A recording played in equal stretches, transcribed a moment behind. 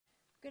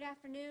Good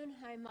afternoon.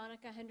 I'm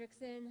Monica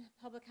Hendrickson,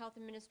 Public Health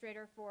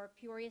Administrator for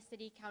Peoria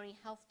City County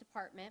Health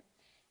Department,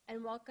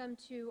 and welcome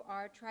to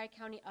our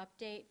Tri-County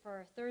update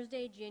for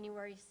Thursday,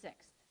 January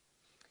 6th.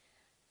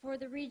 For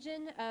the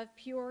region of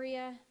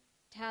Peoria,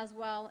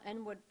 Tazewell,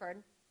 and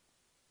Woodford,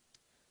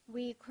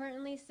 we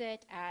currently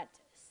sit at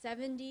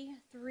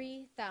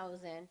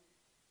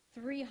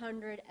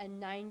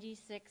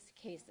 73,396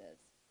 cases.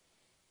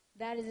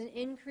 That is an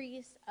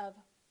increase of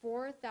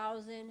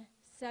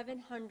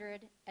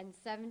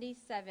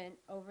 4,777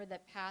 over the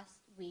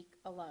past week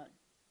alone.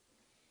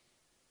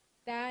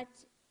 That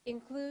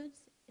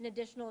includes an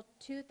additional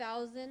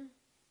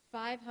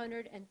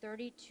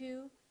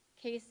 2,532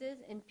 cases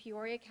in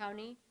Peoria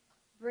County,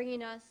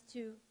 bringing us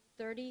to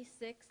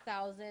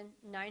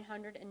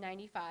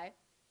 36,995.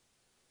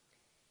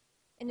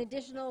 An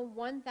additional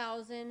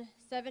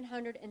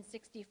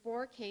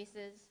 1,764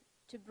 cases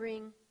to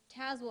bring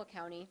Tazewell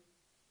County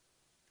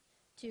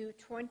to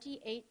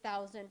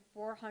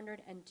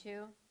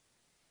 28,402,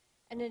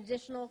 an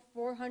additional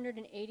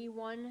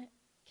 481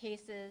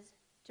 cases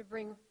to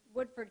bring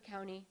Woodford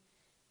County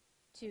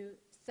to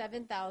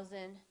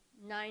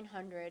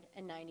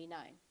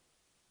 7,999.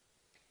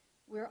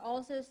 We're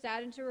also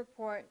saddened to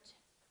report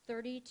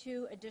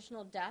 32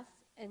 additional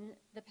deaths in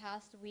the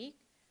past week,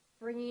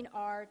 bringing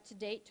our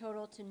to-date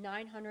total to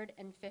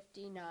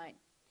 959.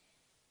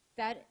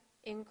 That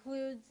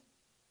includes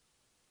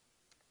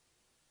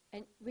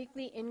a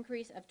weekly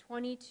increase of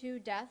 22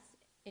 deaths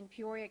in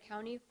Peoria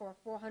County for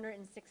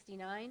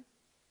 469,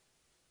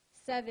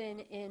 7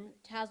 in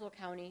Tazewell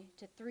County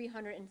to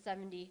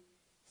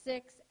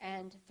 376,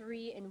 and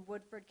 3 in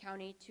Woodford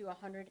County to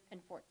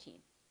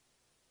 114.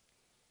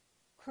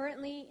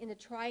 Currently in the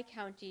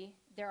Tri-County,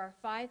 there are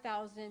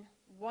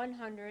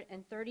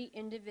 5,130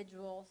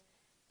 individuals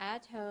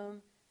at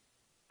home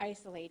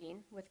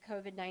isolating with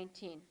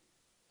COVID-19,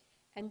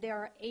 and there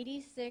are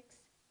 86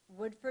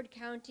 Woodford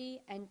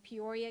County and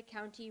Peoria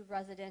County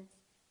residents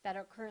that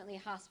are currently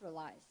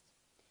hospitalized.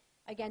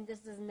 Again, this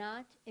does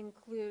not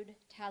include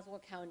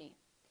Tazewell County.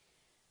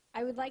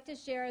 I would like to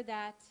share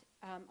that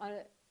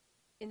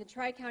in the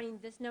Tri-County,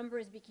 this number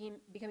is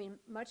becoming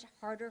much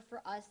harder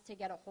for us to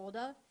get a hold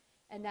of,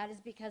 and that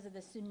is because of the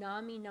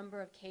tsunami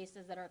number of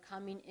cases that are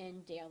coming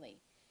in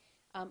daily.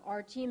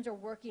 Our teams are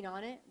working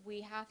on it.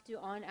 We have to,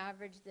 on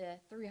average,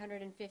 the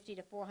 350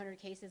 to 400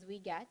 cases we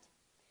get.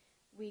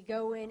 We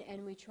go in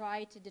and we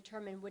try to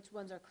determine which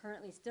ones are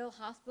currently still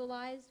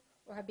hospitalized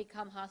or have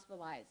become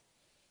hospitalized.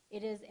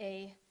 It is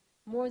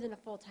more than a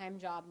full-time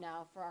job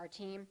now for our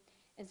team,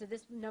 and so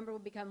this number will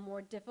become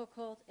more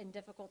difficult and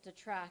difficult to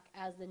track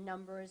as the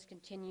numbers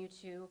continue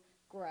to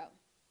grow.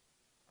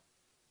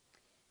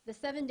 The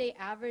 7-day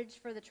average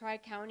for the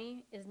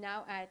Tri-County is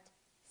now at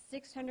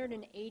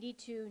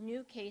 682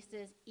 new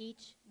cases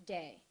each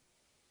day.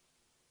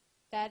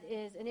 That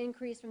is an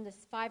increase from the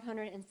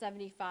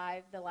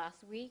 575 the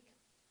last week.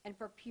 And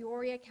for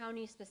Peoria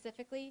County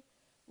specifically,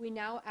 we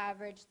now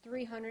average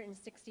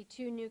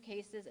 362 new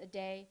cases a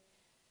day,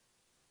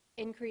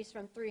 increase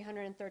from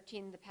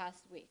 313 the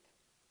past week.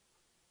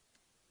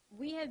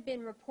 We have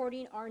been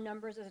reporting our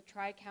numbers as a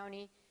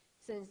Tri-County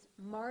since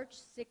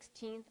March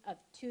 16th of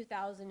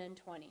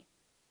 2020.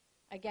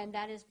 Again,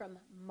 that is from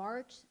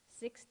March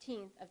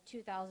 16th of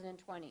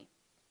 2020.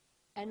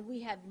 And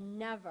we have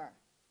never,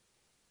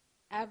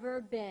 ever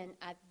been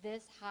at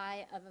this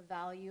high of a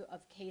value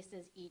of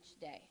cases each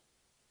day.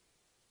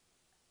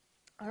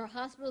 Our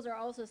hospitals are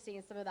also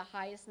seeing some of the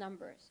highest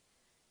numbers.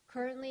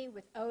 Currently,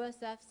 with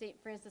OSF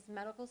St. Francis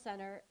Medical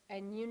Center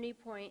and Unity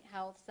Point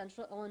Health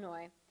Central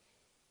Illinois,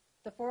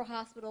 the 4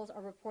 hospitals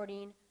are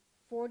reporting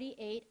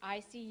 48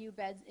 ICU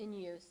beds in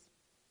use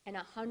and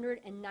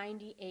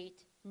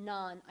 198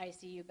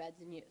 non-ICU beds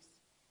in use.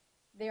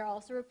 They are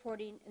also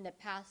reporting in the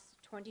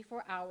past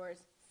 24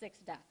 hours 6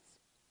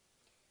 deaths.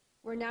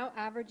 We're now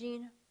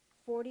averaging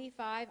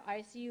 45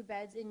 ICU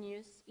beds in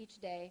use each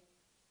day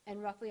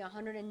and roughly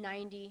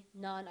 190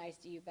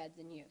 non-ICU beds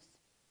in use.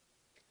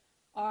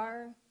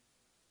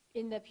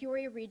 In the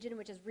Peoria region,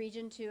 which is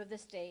region 2 of the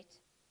state,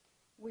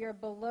 we are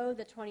below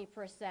the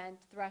 20%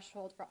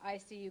 threshold for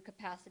ICU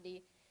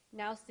capacity,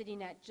 now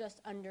sitting at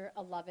just under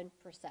 11%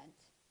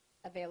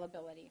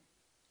 availability.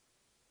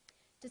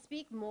 To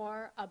speak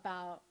more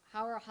about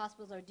how our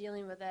hospitals are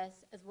dealing with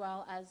this, as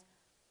well as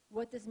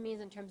what this means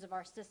in terms of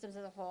our systems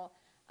as a whole,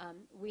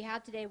 we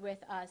have today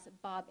with us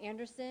Bob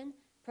Anderson,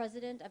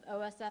 President of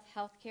OSF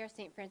Healthcare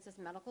St. Francis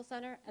Medical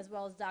Center, as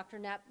well as Dr.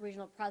 Knapp,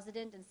 Regional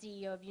President and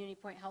CEO of Unity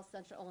Point Health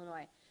Central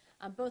Illinois.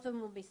 Both of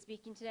them will be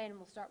speaking today, and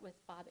we'll start with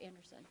Bob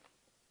Anderson.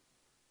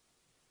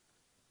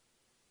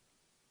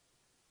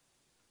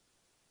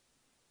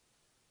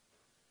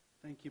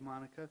 Thank you,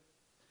 Monica.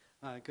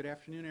 Good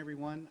afternoon,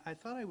 everyone. I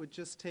thought I would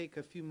just take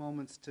a few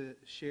moments to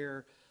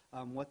share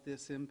what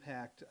this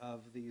impact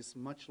of these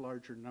much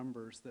larger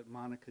numbers that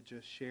Monica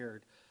just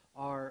shared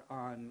are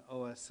on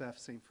OSF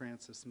St.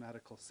 Francis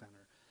Medical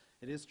Center.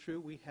 It is true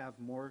we have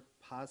more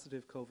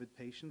positive COVID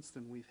patients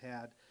than we've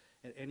had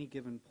at any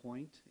given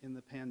point in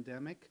the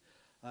pandemic.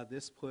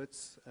 This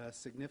puts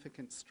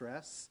significant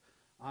stress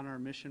on our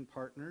mission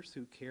partners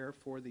who care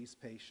for these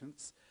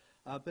patients,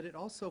 but it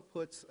also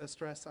puts a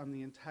stress on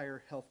the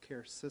entire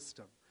healthcare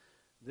system.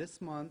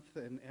 This month,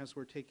 and as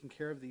we're taking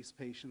care of these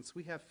patients,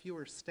 we have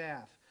fewer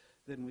staff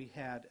than we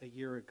had a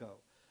year ago.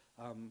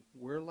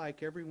 We're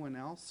like everyone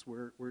else,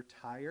 we're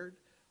tired,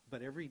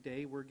 but every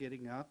day we're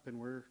getting up and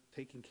we're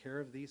taking care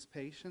of these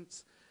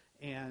patients.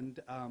 And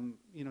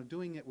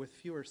doing it with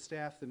fewer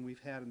staff than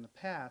we've had in the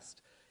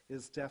past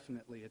is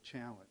definitely a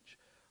challenge.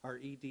 Our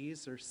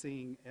EDs are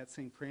seeing at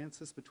St.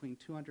 Francis between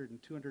 200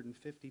 and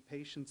 250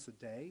 patients a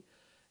day,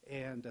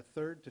 and a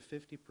third to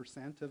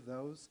 50% of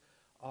those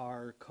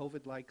are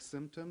COVID-like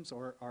symptoms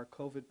or are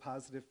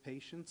COVID-positive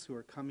patients who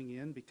are coming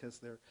in because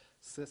their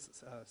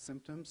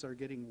symptoms are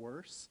getting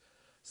worse.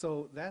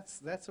 So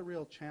that's a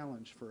real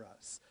challenge for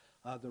us.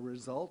 The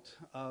result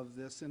of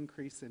this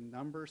increase in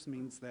numbers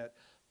means that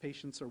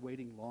patients are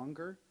waiting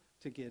longer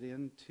to get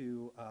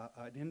into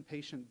an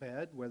inpatient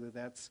bed, whether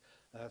that's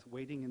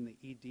waiting in the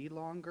ED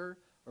longer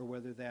or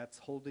whether that's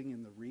holding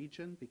in the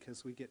region,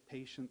 because we get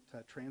patient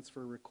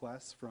transfer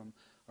requests from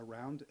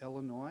around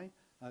Illinois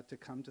to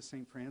come to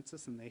St.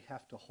 Francis, and they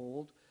have to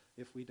hold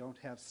if we don't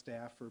have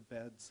staff or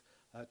beds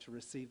to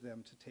receive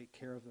them to take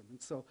care of them.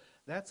 And so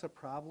that's a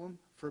problem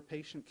for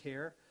patient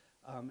care,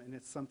 and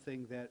it's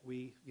something that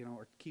we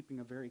are keeping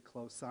a very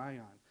close eye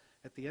on.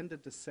 At the end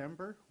of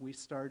December, we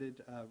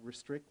started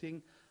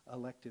restricting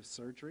elective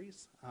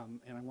surgeries,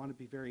 and I want to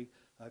be very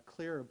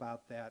clear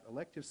about that.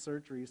 Elective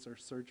surgeries are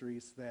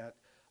surgeries that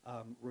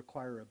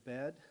require a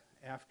bed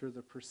after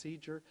the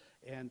procedure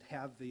and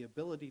have the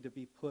ability to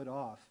be put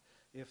off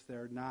if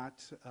they're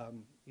not,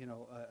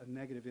 a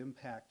negative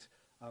impact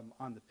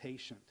on the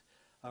patient.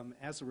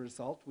 As a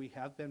result, we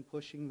have been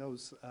pushing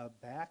those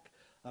back.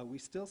 We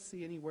still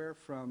see anywhere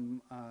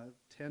from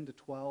 10 to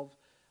 12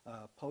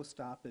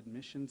 post-op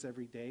admissions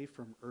every day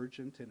from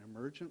urgent and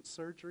emergent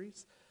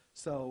surgeries.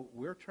 So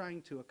we're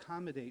trying to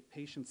accommodate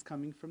patients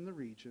coming from the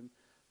region,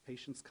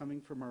 patients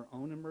coming from our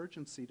own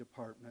emergency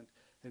department,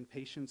 and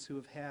patients who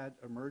have had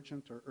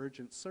emergent or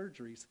urgent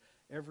surgeries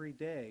every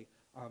day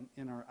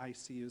in our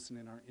ICUs and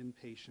in our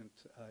inpatient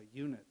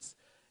units.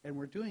 And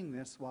we're doing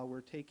this while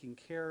we're taking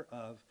care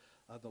of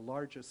the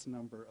largest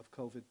number of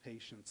COVID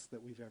patients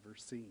that we've ever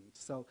seen.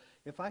 So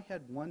if I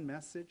had one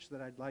message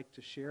that I'd like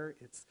to share,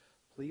 it's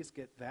please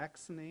get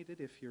vaccinated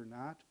if you're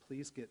not.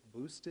 Please get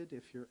boosted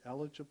if you're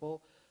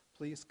eligible.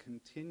 Please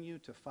continue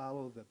to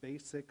follow the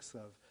basics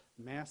of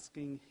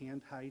masking,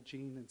 hand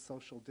hygiene, and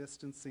social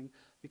distancing,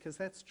 because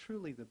that's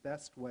truly the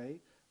best way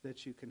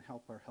that you can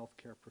help our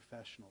healthcare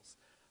professionals.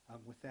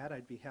 With that,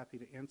 I'd be happy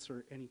to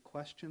answer any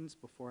questions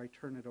before I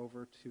turn it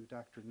over to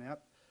Dr. Knepp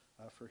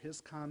for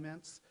his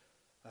comments.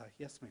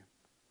 Yes, ma'am.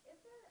 Is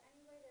there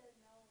any way to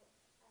know,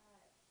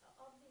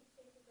 of these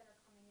cases that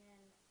are coming in,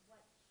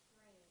 what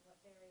strain,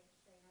 what variant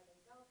strain? Are they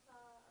Delta?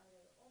 Are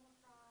they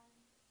Omicron?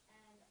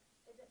 And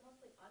is it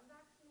mostly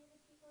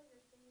unvaccinated people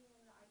you're seeing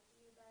in the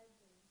ICU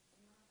beds and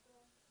in the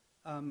hospital?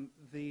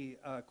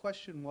 The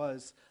question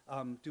was,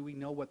 do we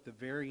know what the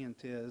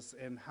variant is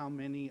and how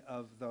many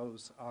of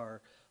those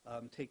are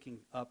taking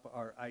up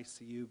our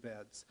ICU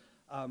beds?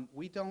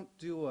 We don't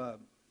do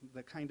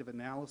the kind of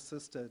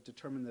analysis to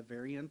determine the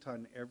variant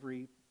on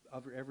every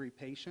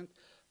patient,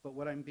 but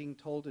what I'm being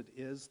told it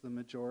is the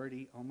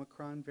majority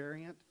Omicron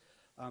variant,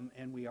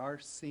 and we are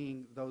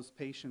seeing those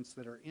patients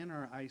that are in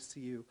our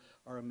ICU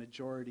are a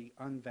majority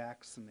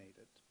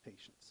unvaccinated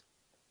patients.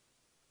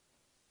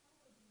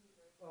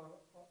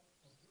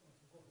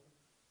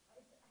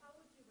 How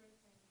would you rate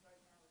things right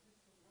now? Is this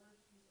the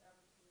worst you've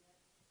ever seen it?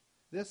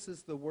 This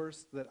is the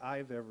worst that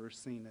I've ever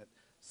seen it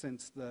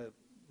since the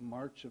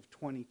March of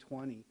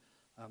 2020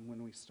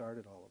 when we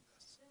started all of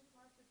this. Since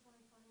March of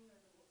 2020,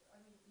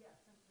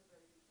 since the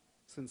very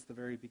beginning? Since the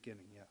very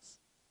beginning,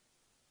 yes.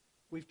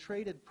 We've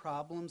traded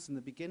problems. In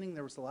the beginning,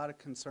 there was a lot of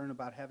concern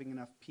about having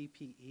enough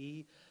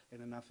PPE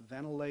and enough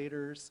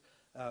ventilators.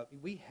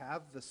 We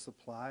have the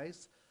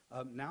supplies.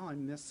 Now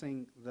I'm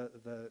missing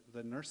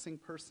the nursing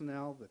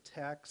personnel, the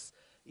techs,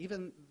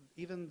 even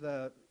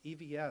the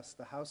EVS,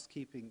 the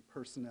housekeeping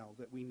personnel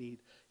that we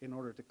need in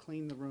order to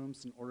clean the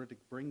rooms, in order to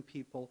bring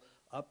people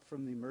up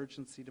from the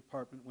emergency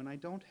department. When I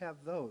don't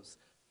have those,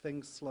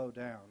 things slow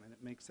down, and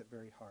it makes it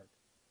very hard.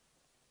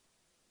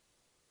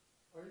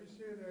 Are you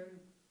seeing an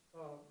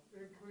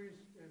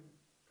increase in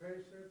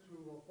patients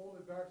who are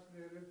fully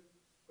vaccinated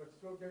but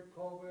still get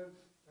COVID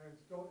and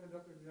still end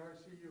up in the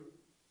ICU?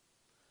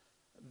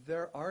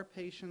 There are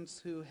patients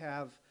who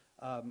have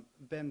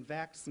been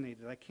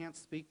vaccinated. I can't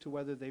speak to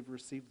whether they've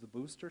received the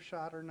booster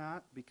shot or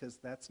not, because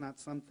that's not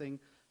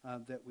something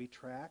that we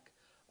track.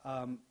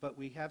 But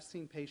we have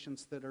seen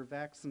patients that are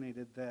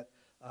vaccinated that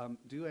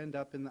do end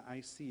up in the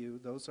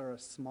ICU. Those are a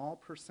small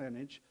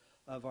percentage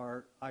of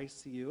our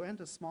ICU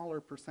and a smaller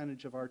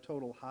percentage of our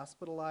total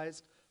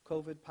hospitalized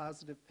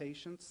COVID-positive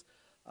patients.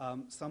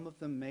 Some of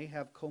them may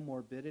have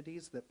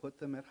comorbidities that put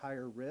them at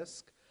higher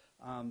risk,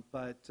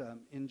 but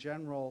in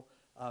general,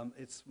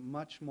 it's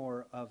much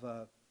more of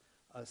a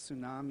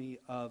tsunami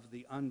of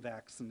the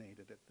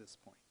unvaccinated at this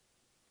point.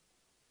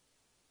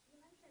 You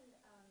mentioned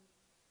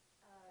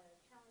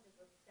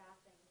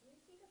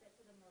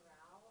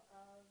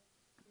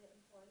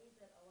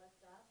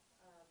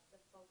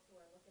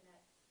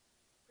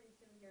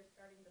you're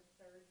starting the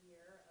third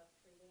year of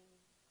treating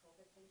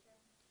COVID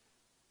patients?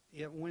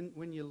 Yeah,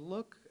 when you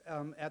look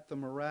at the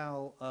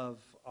morale of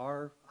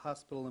our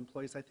hospital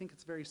employees, I think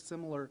it's very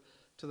similar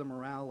to the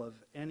morale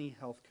of any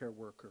healthcare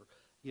worker.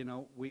 You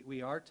know,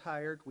 we are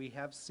tired. We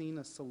have seen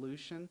a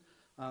solution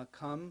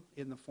come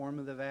in the form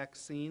of the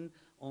vaccine,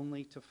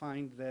 only to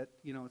find that,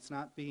 you know, it's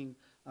not being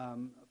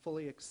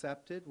fully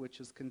accepted, which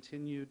has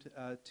continued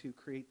to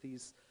create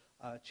these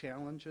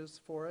challenges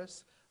for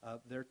us.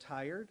 They're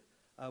tired.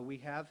 We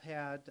have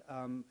had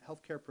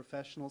healthcare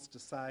professionals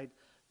decide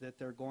that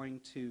they're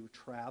going to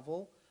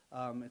travel.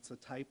 It's a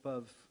type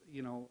of,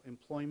 you know,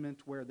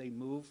 employment where they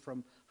move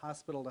from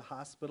hospital to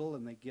hospital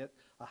and they get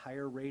a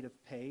higher rate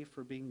of pay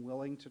for being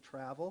willing to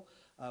travel.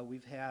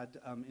 We've had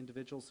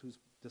individuals who's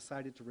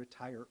decided to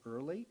retire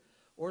early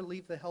or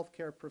leave the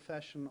healthcare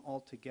profession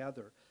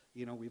altogether.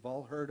 You know, we've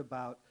all heard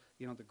about,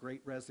 you know, the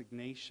Great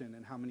Resignation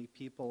and how many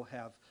people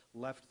have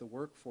left the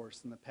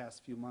workforce in the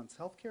past few months.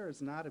 Healthcare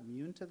is not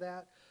immune to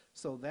that,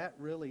 so that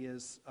really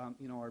is,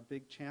 you know, our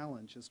big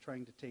challenge is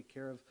trying to take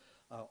care of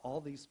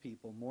all these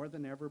people more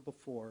than ever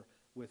before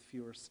with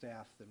fewer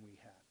staff than we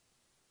had.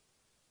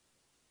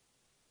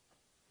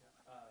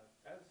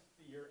 As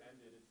the year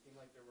ended, it seemed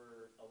like there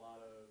were a lot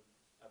of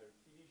other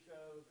TV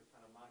shows or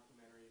kind of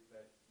mockumentaries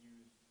that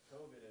used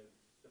COVID as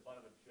the butt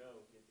of a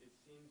joke. It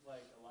seems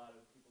like a lot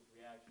of people's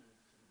reactions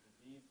to the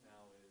disease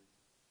now is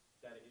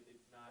that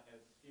it's not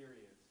as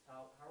serious.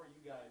 How are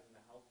you guys in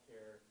the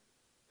healthcare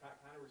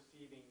kind of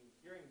receiving,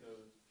 hearing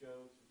those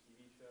jokes or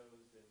TV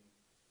shows and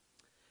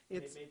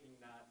making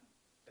not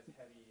as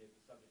heavy a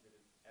subject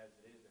as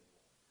it is anymore?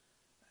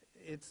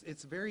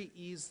 It's very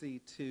easy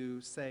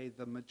to say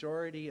the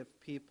majority of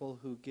people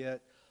who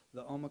get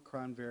the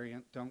Omicron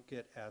variant don't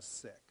get as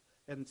sick.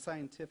 And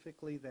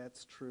scientifically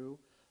that's true,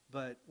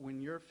 but when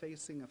you're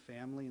facing a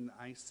family in the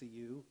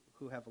ICU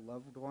who have a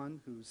loved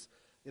one who's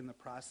in the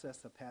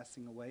process of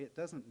passing away, it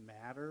doesn't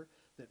matter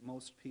that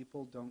most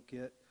people don't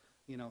get,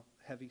 you know,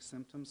 heavy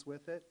symptoms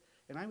with it.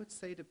 And I would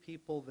say to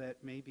people that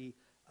maybe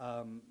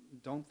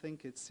don't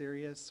think it's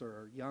serious,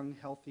 or young,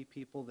 healthy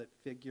people that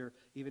figure,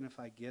 even if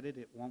I get it,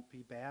 it won't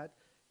be bad,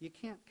 you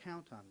can't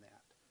count on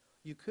that.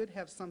 You could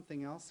have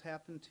something else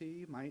happen to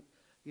you. You might,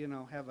 you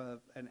know, have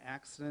an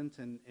accident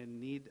and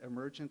need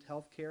emergent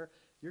health care.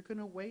 You're going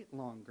to wait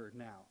longer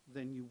now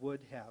than you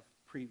would have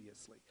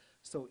previously.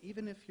 So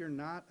even if you're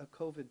not a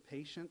COVID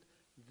patient,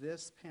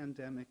 this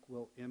pandemic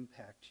will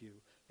impact you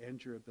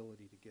and your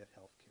ability to get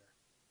health care.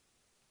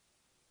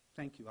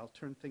 Thank you. I'll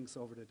turn things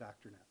over to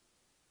Dr. Knapp.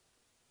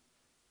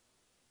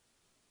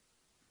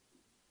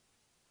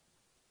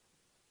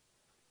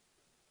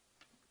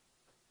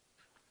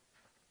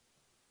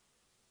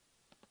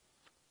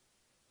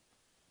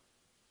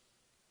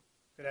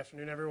 Good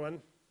afternoon,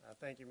 everyone.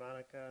 Thank you,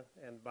 Monica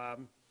and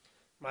Bob.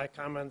 My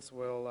comments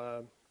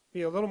will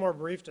be a little more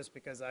brief just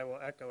because I will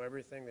echo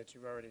everything that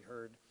you've already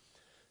heard.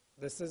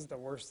 This is the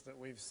worst that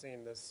we've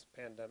seen this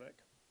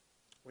pandemic.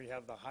 We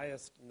have the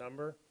highest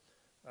number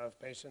of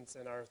patients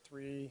in our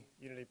 3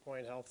 Unity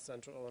Point Health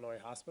Central Illinois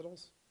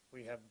hospitals.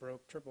 We have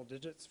broke triple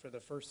digits for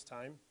the first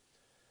time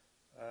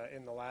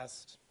in the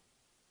last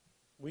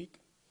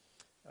week.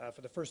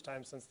 For the first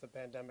time since the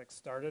pandemic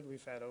started,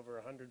 we've had over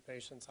 100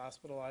 patients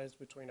hospitalized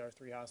between our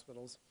 3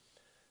 hospitals.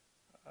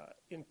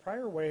 In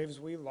prior waves,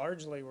 we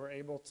largely were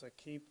able to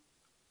keep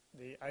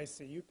the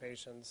ICU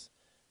patients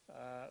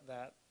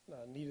that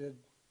needed,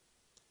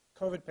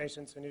 COVID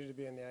patients who needed to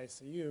be in the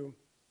ICU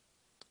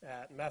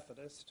at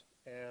Methodist.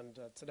 And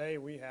today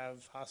we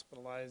have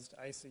hospitalized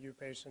ICU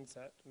patients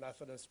at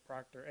Methodist,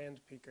 Proctor, and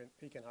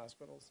Pekin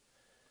hospitals.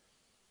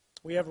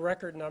 We have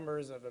record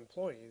numbers of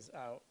employees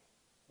out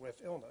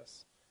with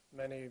illness,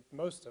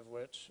 most of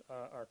which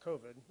are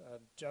COVID,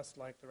 just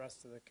like the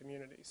rest of the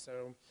community.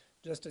 So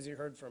just as you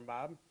heard from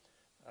Bob,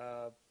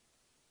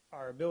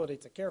 our ability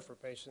to care for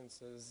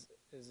patients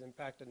is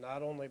impacted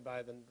not only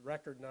by the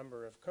record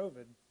number of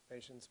COVID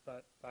patients,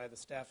 but by the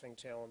staffing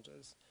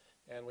challenges.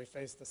 And we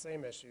face the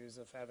same issues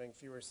of having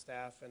fewer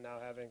staff and now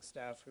having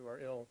staff who are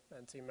ill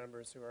and team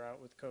members who are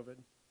out with COVID.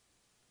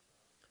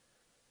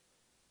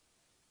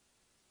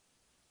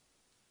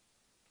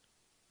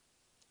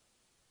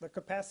 The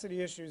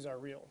capacity issues are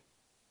real.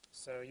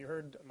 So you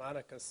heard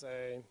Monica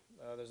say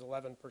there's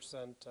 11%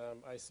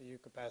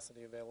 ICU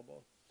capacity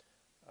available.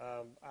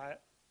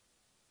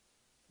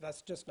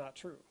 That's just not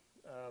true.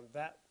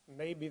 That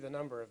may be the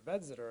number of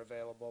beds that are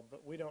available,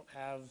 but we don't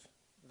have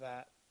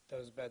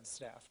those beds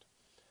staffed.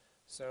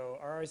 So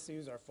our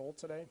ICUs are full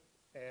today,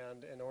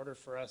 and in order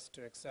for us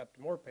to accept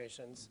more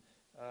patients,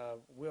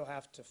 we'll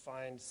have to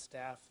find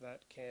staff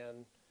that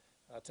can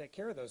take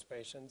care of those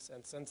patients.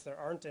 And since there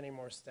aren't any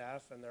more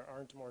staff and there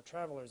aren't more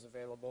travelers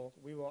available,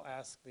 we will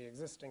ask the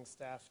existing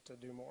staff to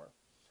do more.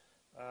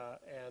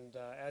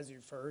 As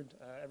you've heard,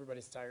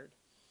 everybody's tired.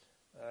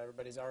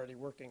 Everybody's already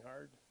working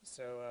hard.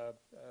 So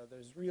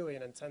there's really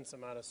an intense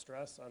amount of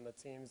stress on the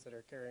teams that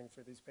are caring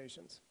for these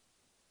patients.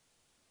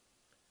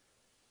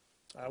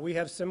 We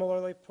have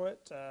similarly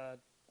put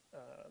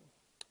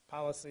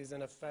policies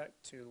in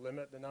effect to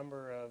limit the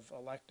number of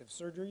elective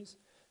surgeries.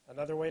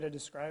 Another way to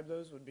describe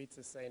those would be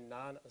to say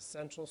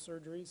non-essential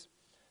surgeries.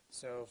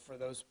 So for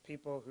those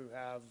people who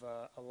have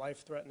a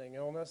life-threatening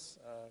illness,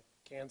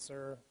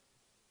 cancer,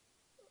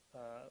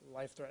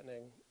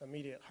 life-threatening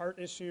immediate heart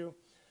issue,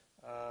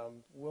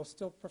 we'll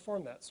still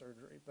perform that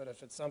surgery. But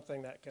if it's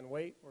something that can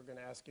wait, we're going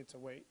to ask you to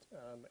wait.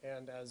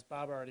 And as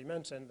Bob already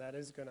mentioned, that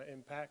is going to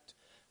impact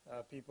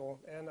people.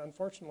 And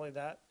unfortunately,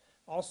 that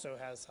also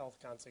has health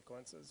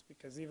consequences,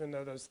 because even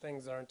though those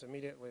things aren't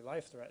immediately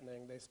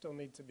life-threatening, they still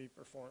need to be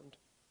performed.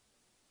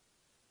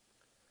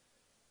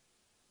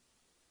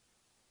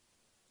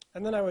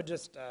 And then I would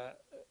just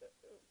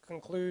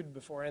conclude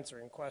before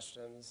answering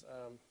questions.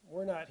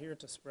 We're not here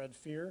to spread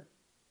fear.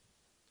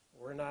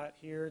 We're not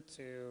here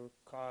to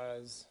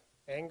cause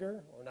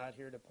anger. We're not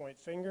here to point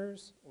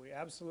fingers. We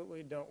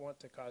absolutely don't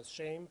want to cause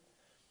shame.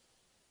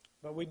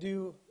 But we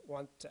do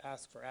want to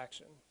ask for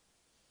action.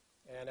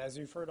 And as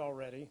you've heard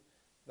already,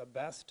 the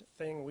best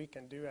thing we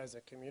can do as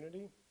a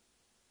community,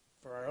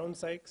 for our own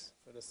sakes,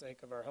 for the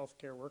sake of our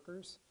healthcare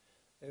workers,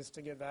 is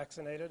to get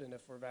vaccinated, and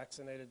if we're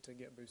vaccinated, to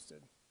get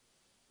boosted.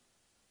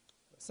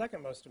 The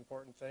second most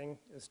important thing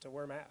is to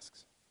wear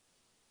masks,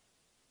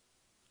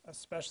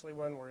 especially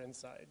when we're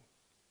inside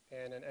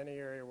and in any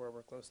area where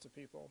we're close to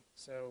people.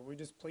 So we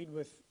just plead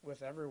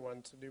with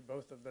everyone to do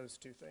both of those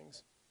two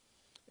things.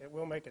 It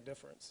will make a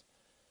difference.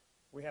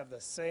 We have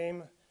the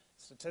same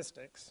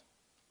statistics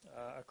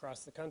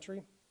across the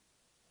country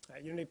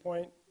at Unity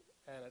Point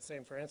and at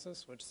St.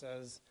 Francis, which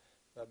says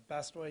the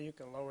best way you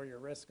can lower your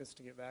risk is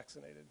to get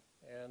vaccinated.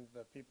 And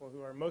the people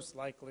who are most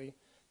likely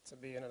to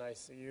be in an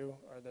ICU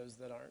are those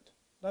that aren't.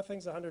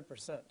 Nothing's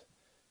 100%. And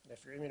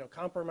if you're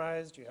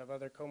immunocompromised, you have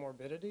other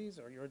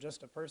comorbidities, or you're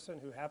just a person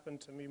who happened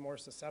to be more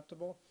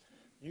susceptible,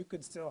 you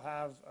could still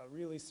have a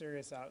really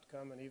serious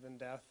outcome and even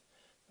death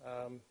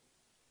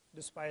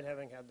despite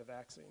having had the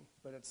vaccine.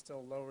 But it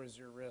still lowers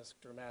your risk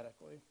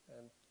dramatically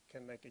and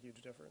can make a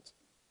huge difference.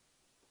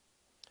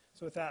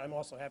 So with that, I'm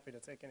also happy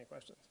to take any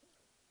questions.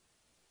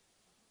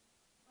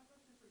 My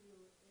question for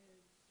you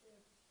is,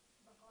 if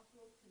the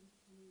hospitals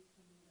continue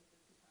to move at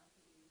their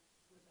capacity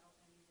without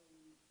any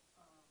relief,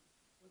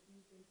 what do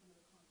you think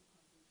some of the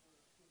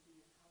consequences will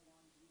be, and how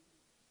long do you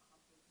think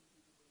hospitals can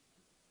keep the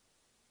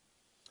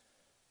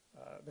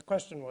The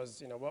question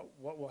was,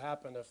 what will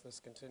happen if this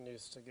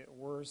continues to get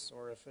worse,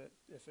 or if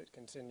it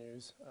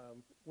continues?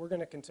 We're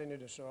going to continue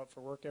to show up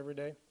for work every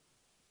day,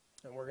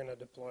 and we're going to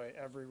deploy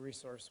every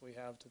resource we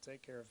have to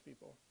take care of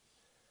people.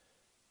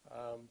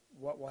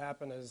 What will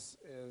happen is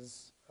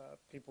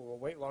people will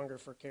wait longer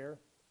for care,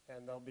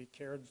 and they'll be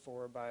cared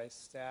for by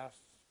staff,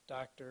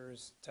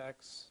 doctors,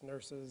 techs,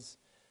 nurses,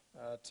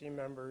 team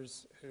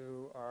members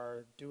who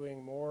are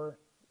doing more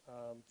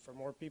for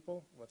more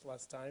people with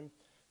less time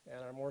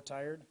and are more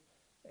tired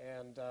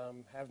and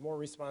have more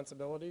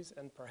responsibilities,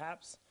 and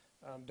perhaps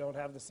don't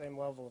have the same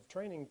level of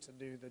training to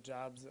do the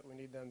jobs that we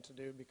need them to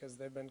do because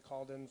they've been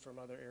called in from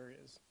other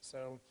areas.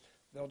 So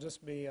there'll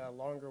just be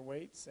longer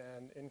waits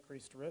and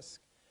increased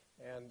risk.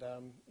 And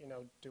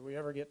do we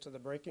ever get to the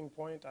breaking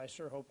point? I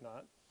sure hope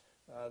not.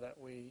 That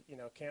we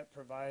can't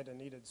provide a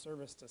needed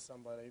service to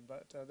somebody,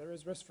 but there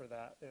is risk for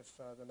that if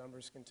the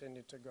numbers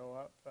continue to go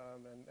up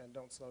and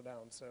don't slow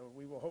down. So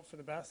we will hope for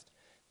the best.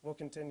 We'll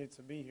continue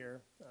to be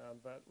here,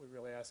 but we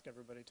really ask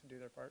everybody to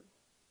do their part.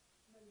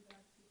 When you've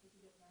asked people to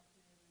get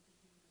vaccinated and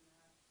continue to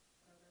mask,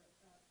 are there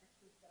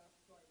extra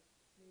steps like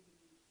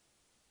maybe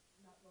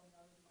not going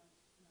out as much,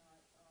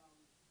 not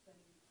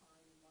spending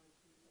time in large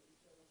groups? Are we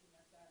still looking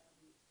at that?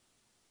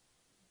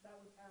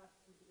 That was asked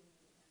at the beginning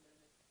of the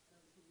pandemic. I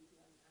know the CDC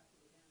hasn't asked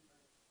it again,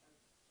 but as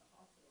the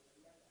hospital, are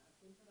you guys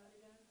asking for that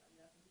again? Are you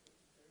asking people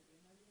to consider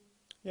doing that again?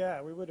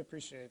 Yeah, we would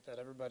appreciate that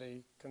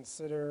everybody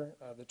consider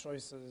the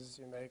choices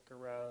you make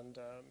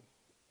around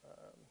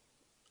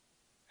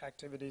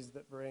activities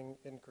that bring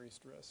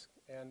increased risk.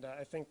 And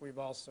I think we've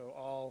also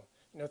all,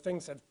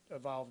 things have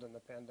evolved in the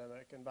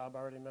pandemic, and Bob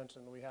already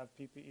mentioned we have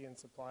PPE and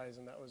supplies,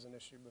 and that was an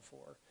issue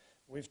before.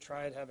 We've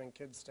tried having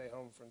kids stay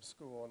home from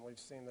school, and we've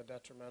seen the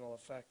detrimental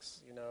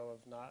effects,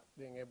 of not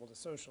being able to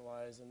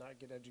socialize and not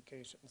get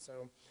education.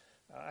 So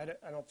I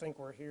don't think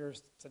we're here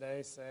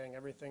today saying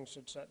everything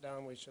should shut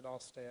down, we should all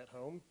stay at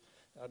home,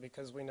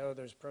 because we know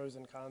there's pros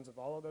and cons of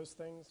all of those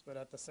things. But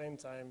at the same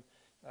time,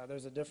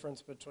 there's a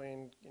difference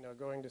between,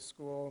 going to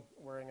school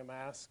wearing a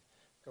mask,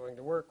 going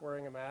to work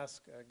wearing a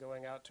mask,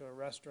 going out to a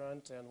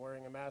restaurant and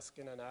wearing a mask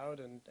in and out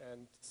and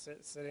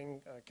sitting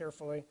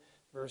carefully,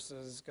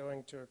 versus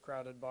going to a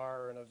crowded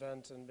bar or an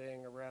event and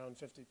being around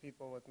 50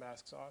 people with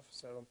masks off.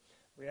 So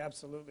we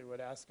absolutely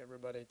would ask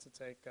everybody to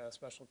take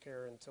special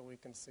care until we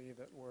can see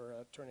that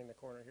we're turning the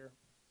corner here.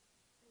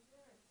 Is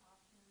there an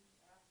option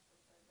to ask for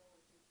federal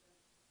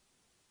assistance?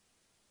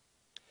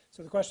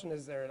 So the question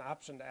is there an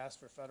option to ask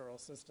for federal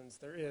assistance?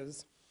 There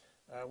is.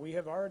 We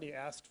have already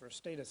asked for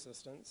state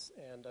assistance,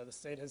 and the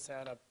state has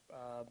had a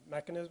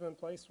mechanism in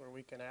place where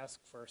we can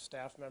ask for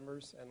staff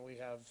members, and we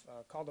have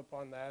called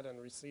upon that and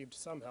received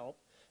some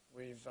help.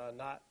 We've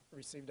not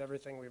received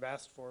everything we've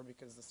asked for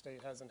because the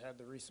state hasn't had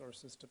the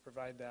resources to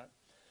provide that.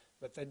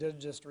 But they did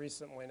just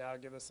recently now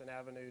give us an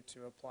avenue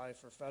to apply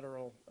for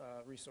federal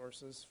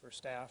resources for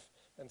staff,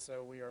 and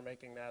so we are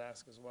making that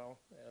ask as well,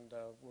 and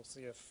we'll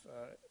see if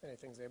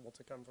anything's able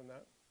to come from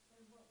that.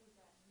 And what would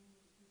that mean?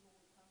 People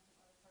would come from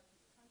other parts of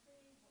the country?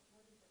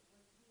 What is it?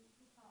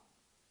 Who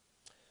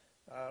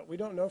comes? We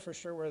don't know for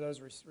sure where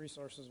those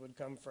resources would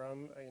come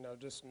from.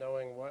 Just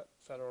knowing what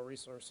federal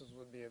resources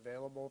would be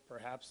available.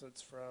 Perhaps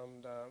it's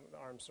from the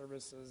Armed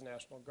Services,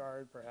 National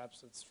Guard.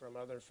 Perhaps it's from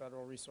other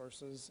federal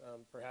resources.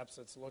 Perhaps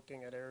it's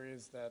looking at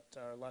areas that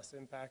are less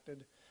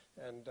impacted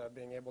and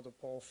being able to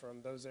pull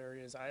from those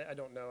areas. I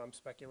don't know. I'm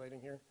speculating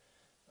here.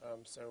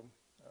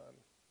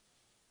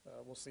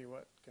 We'll see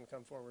what can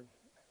come forward.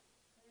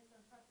 And it's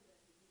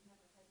unprecedented. You've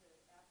never had to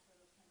ask for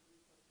those kind of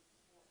resources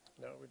before.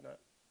 No, we've not.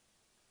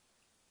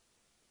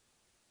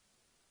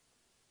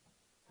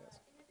 Yes.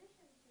 In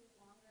addition to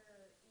longer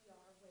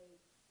ER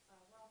waits,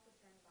 we're also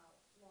concerned about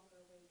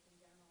longer waits in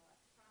general at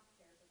chronic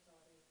care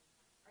facilities.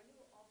 Are you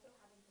also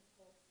having to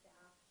pull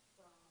staff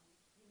from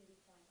Unity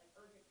Point, like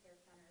urgent care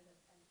centers,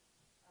 and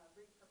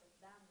repurpose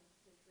them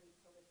to treat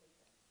COVID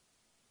patients?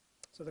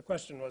 So the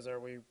question was,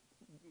 are we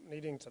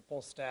needing to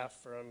pull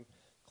staff from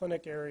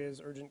clinic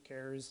areas, urgent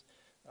cares,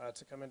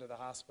 to come into the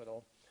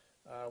hospital?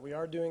 We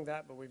are doing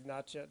that, but we've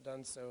not yet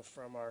done so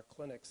from our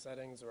clinic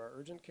settings or our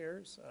urgent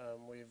cares.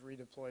 We've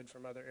redeployed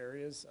from other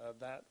areas.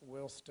 That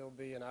will still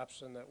be an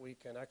option that we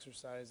can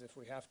exercise if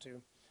we have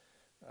to.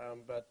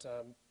 But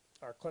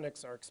our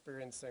clinics are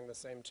experiencing the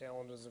same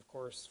challenges, of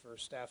course, for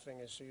staffing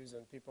issues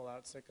and people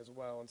out sick as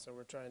well, and so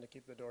we're trying to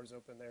keep the doors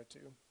open there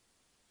too.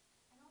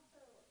 And also,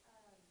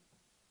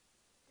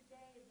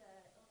 today the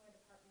Illinois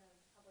Department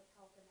of Public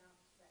Health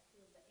announced that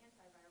two of the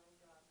antiviral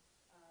drugs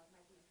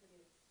might be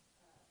introduced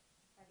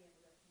by the end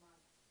of this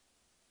month.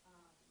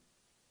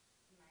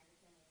 My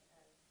understanding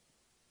as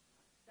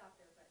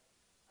doctor, but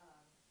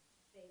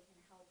they can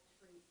help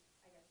treat,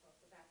 I guess, both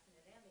the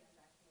vaccinated and the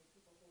unvaccinated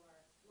people who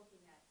are looking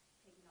at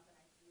taking up an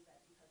ICU bed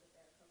because of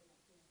their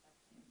COVID-19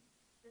 infection.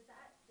 Did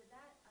that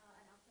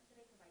announcement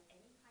today provide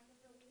any kind of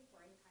relief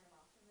or any kind of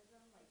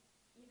optimism? Like,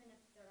 even if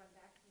they're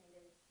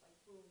unvaccinated, like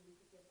flu, you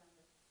could give them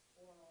this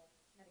oral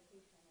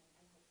medication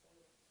and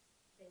hopefully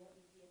they won't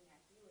need to be in the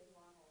ICU as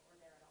long or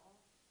there at all?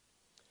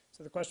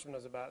 So the question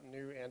was about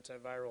new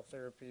antiviral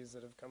therapies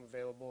that have come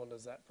available, and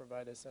does that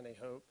provide us any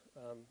hope?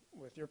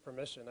 With your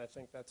permission, I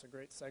think that's a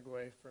great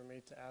segue for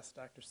me to ask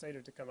Dr.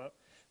 Sater to come up.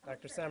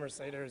 Dr. Samar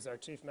Sater is our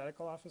Chief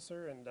Medical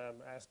Officer, and I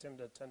asked him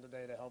to attend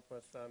today to help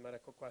with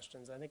medical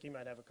questions. I think he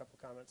might have a couple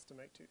comments to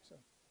make too. So,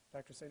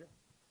 Dr. Sater?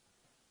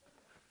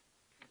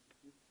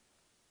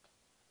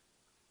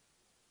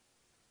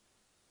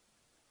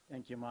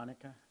 Thank you,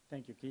 Monica.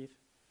 Thank you, Keith.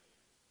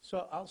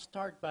 So I'll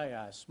start by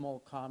a small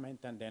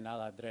comment and then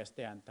I'll address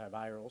the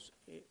antivirals.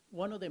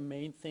 One of the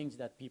main things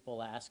that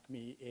people ask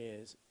me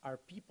is, are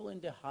people in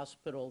the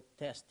hospital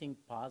testing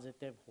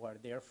positive who are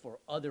there for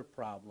other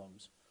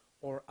problems,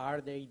 or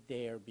are they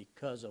there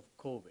because of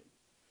COVID?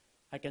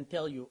 I can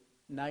tell you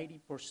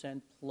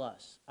 90%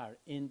 plus are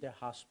in the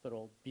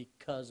hospital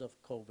because of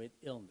COVID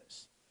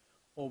illness.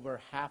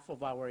 Over half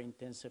of our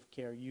intensive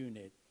care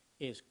unit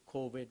is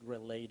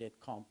COVID-related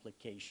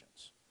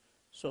complications.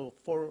 So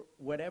for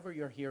whatever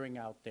you're hearing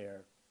out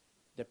there,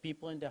 the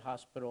people in the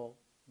hospital,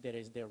 there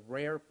is the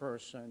rare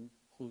person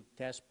who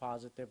tests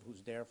positive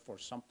who's there for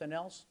something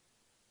else,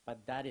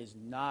 but that is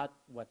not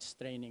what's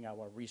straining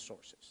our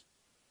resources.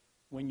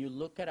 When you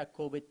look at a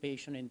COVID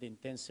patient in the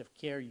intensive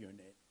care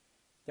unit,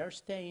 they're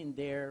staying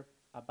there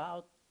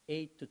about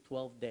 8 to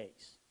 12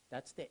 days.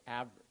 That's the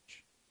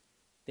average.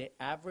 The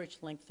average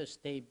length of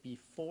stay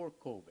before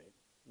COVID,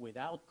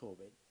 without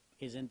COVID,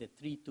 is in the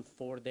 3 to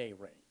 4 day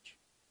range.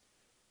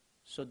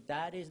 So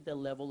that is the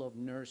level of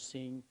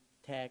nursing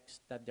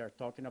techs that they're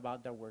talking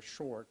about that were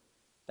short,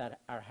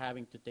 that are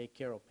having to take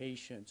care of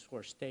patients who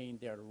are staying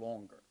there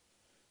longer.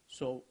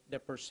 So the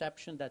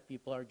perception that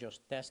people are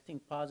just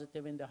testing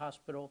positive in the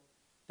hospital,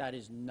 that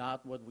is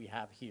not what we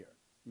have here.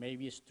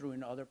 Maybe it's true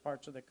in other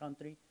parts of the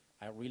country.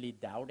 I really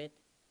doubt it.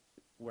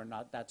 We're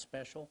not that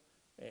special,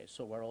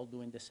 so we're all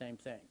doing the same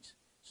things.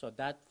 So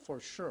that for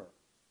sure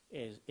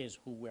is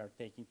who we are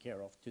taking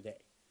care of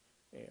today.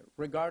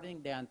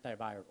 Regarding the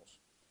antivirals,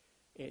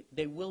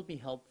 they will be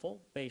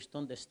helpful. Based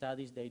on the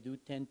studies, they do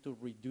tend to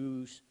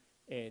reduce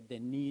the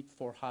need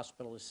for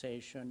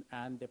hospitalization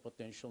and the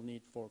potential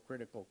need for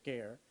critical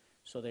care.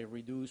 So they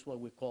reduce what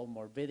we call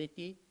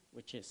morbidity,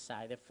 which is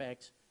side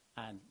effects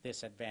and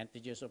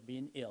disadvantages of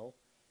being ill,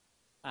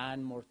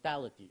 and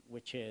mortality,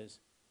 which is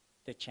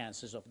the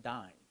chances of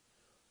dying.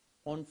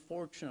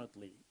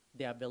 Unfortunately,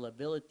 the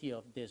availability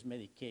of these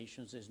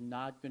medications is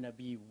not going to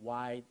be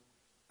wide,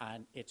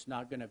 and it's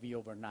not going to be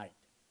overnight.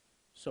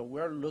 So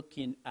we're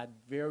looking at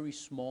very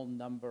small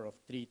number of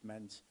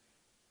treatments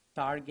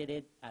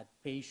targeted at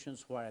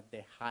patients who are at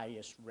the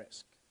highest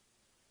risk.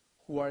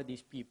 Who are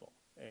these people?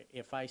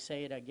 If I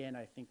say it again,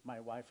 I think my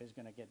wife is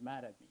going to get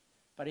mad at me.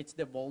 But it's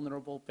the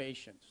vulnerable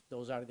patients.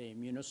 Those are the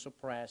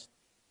immunosuppressed,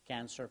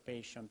 cancer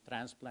patients,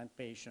 transplant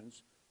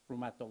patients,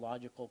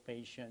 rheumatological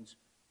patients,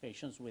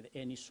 patients with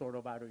any sort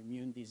of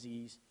autoimmune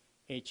disease,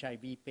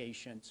 HIV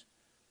patients.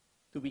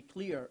 To be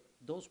clear,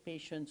 those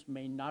patients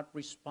may not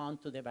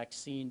respond to the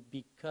vaccine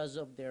because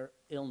of their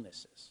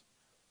illnesses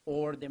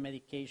or the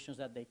medications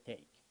that they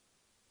take.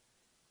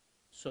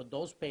 So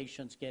those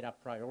patients get a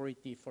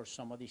priority for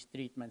some of these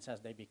treatments as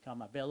they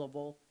become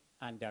available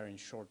and they're in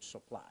short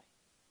supply.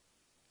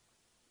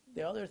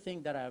 The other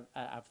thing that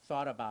I've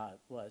thought about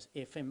was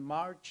if in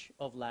March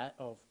of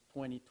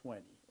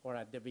 2020 or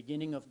at the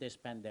beginning of this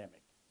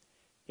pandemic,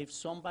 if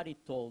somebody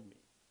told me,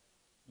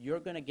 you're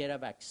going to get a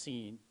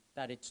vaccine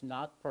that it's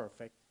not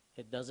perfect,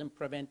 it doesn't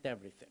prevent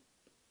everything,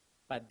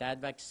 but that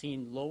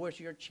vaccine lowers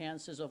your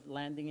chances of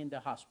landing in the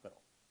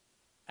hospital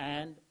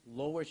and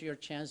lowers your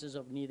chances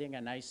of needing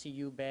an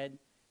ICU bed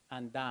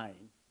and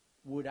dying,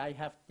 would I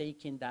have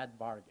taken that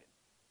bargain?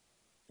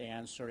 The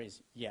answer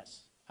is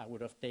yes. I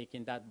would have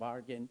taken that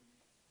bargain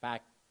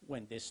back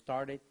when this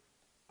started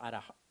at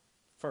a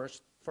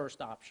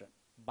first option,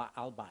 but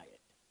I'll buy it.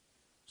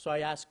 So I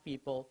ask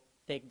people,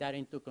 take that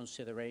into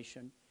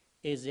consideration.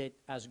 Is it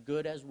as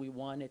good as we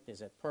want it?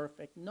 Is it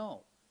perfect?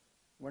 No,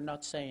 we're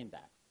not saying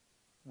that.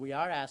 We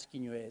are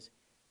asking you is,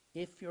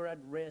 if you're at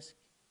risk,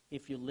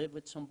 if you live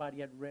with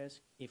somebody at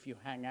risk, if you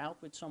hang out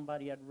with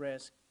somebody at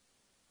risk,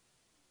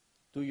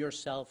 do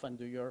yourself and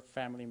do your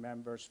family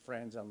members,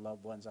 friends, and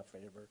loved ones a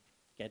favor.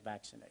 Get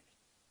vaccinated.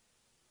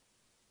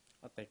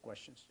 I'll take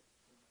questions.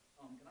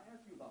 Can I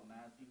ask you about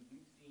masking?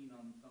 We've seen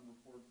some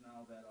reports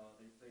now that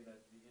they say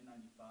that the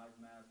N95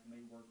 mask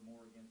may work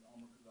more against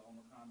the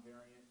Omicron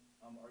variant.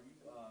 Are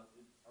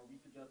we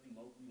suggesting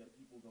locally that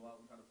people go out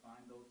and try to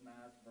find those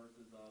masks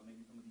versus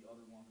maybe some of the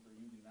other ones that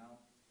they're using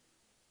now?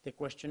 The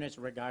question is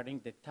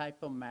regarding the type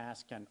of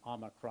mask and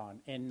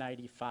Omicron,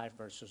 N95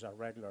 versus a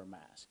regular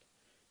mask.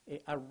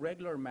 A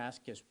regular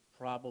mask is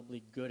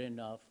probably good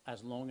enough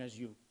as long as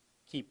you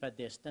keep a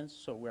distance,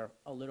 so we're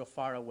a little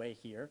far away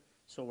here,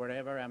 so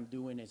whatever I'm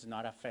doing is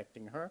not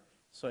affecting her.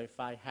 So if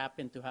I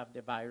happen to have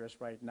the virus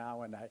right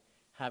now and I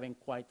haven't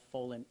quite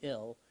fallen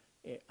ill,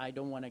 I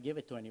don't want to give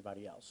it to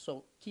anybody else.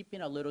 So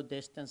keeping a little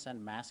distance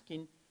and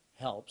masking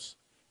helps.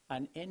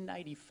 And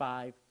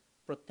N95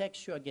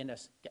 protects you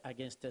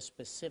against a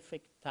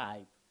specific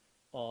type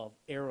of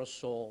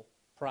aerosol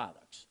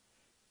products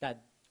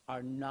that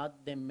are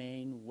not the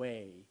main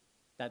way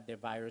that the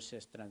virus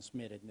is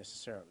transmitted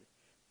necessarily.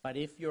 But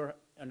if you're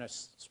on a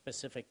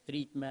specific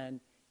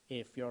treatment,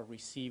 if you're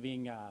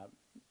receiving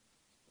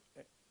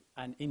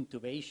an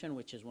intubation,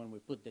 which is when we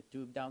put the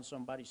tube down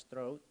somebody's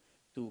throat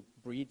to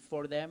breathe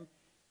for them,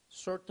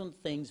 certain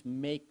things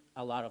make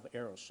a lot of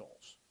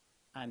aerosols.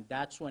 And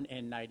that's when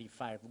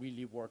N95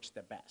 really works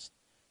the best.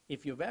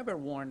 If you've ever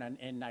worn an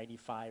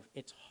N95,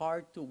 it's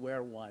hard to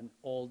wear one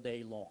all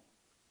day long.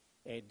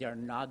 They're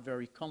not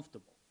very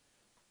comfortable.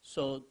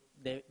 So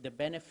the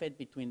benefit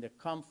between the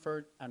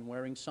comfort and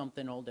wearing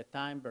something all the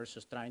time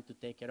versus trying to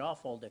take it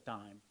off all the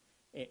time,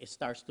 it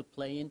starts to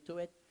play into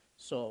it.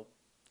 So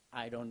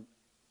I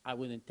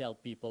wouldn't tell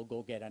people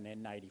go get an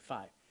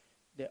N95.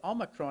 The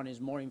Omicron is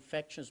more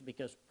infectious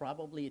because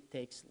probably it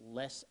takes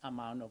less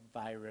amount of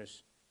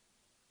virus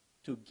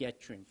to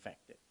get you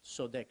infected.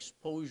 So the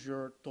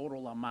exposure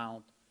total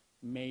amount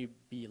may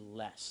be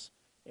less.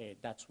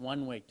 That's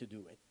one way to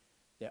do it.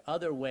 The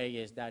other way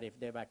is that if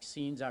the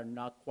vaccines are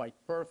not quite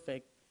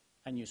perfect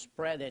and you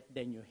spread it,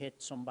 then you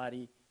hit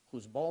somebody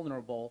who's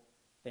vulnerable,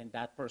 then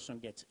that person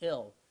gets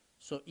ill.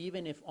 So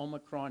even if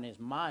Omicron is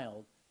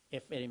mild,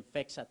 if it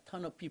infects a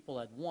ton of people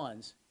at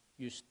once,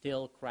 you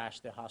still crash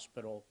the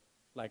hospital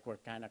like we're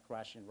kind of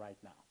crashing right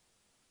now.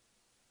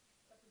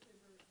 Dr.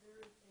 Tabor,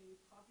 there is a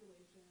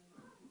population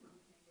of people who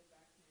can't get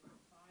vaccinated,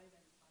 5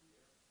 and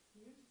under.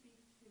 Can you speak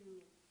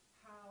to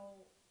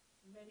how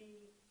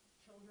many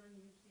children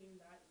you've seen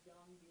that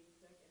young being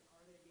sick, and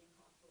are they being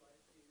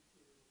hospitalized due to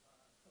COVID and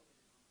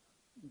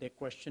Omicron? The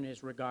question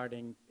is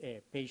regarding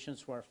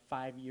patients who are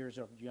 5 years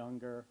or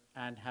younger,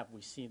 and have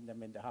we seen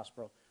them in the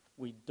hospital?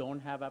 We don't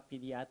have a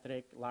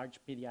large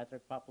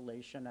pediatric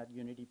population at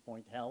Unity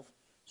Point Health,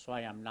 so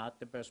I am not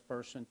the best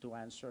person to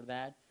answer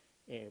that.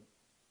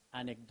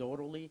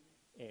 Anecdotally,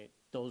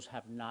 those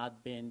have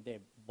not been the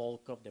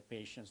bulk of the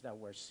patients that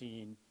we're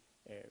seeing.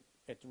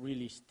 It's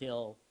really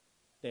still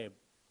the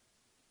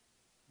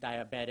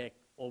diabetic,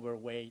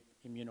 overweight,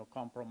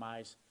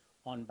 immunocompromised,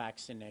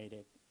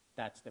 unvaccinated.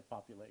 That's the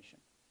population.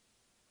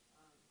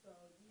 So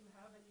do you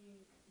have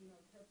any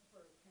tips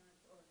for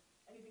parents or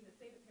anything to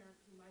say to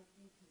parents who might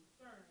be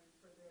concerned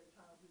for their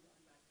child who's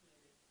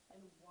unvaccinated?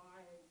 And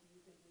why do you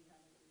think we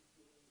haven't been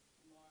seeing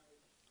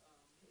large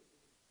cases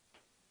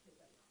of kids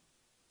that young?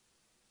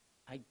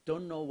 I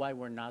don't know why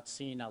we're not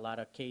seeing a lot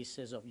of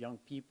cases of young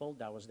people.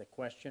 That was the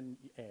question,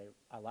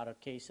 a lot of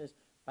cases.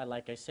 But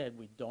like I said,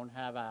 we don't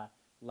have a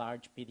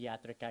large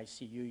pediatric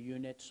ICU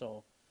unit,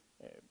 so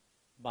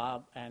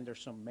Bob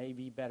Anderson may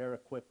be better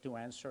equipped to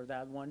answer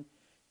that one.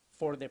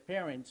 For the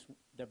parents,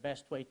 the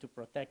best way to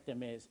protect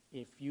them is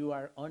if you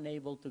are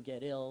unable to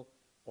get ill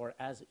or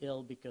as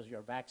ill because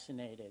you're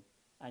vaccinated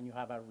and you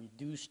have a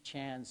reduced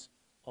chance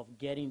of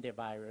getting the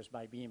virus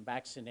by being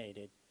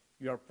vaccinated,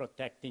 you're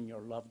protecting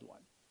your loved one.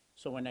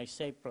 So when I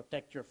say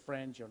protect your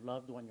friends, your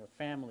loved one, your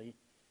family,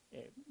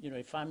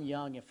 if I'm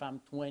young, if I'm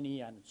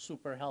 20 and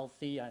super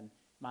healthy and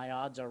my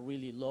odds are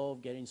really low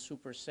of getting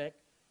super sick,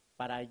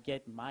 but I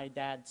get my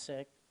dad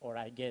sick or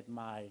I get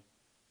my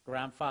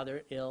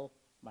grandfather ill,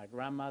 my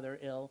grandmother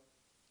ill,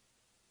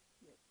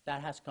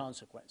 that has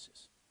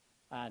consequences.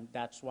 And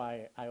that's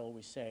why I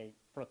always say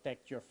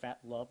protect your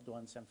loved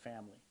ones and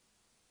family.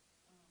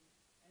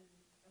 And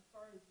as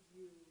far as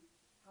you,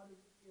 how does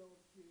it feel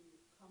to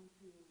come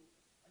to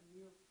a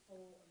near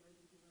full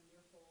emergency room,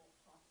 near full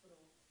hospital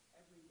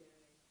every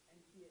day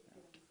and see it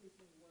get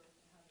increasingly worse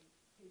and having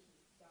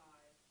patients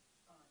die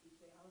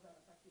each day? How is that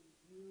affecting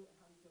you and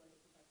how do you feel like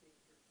it's affecting your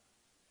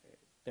family?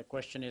 The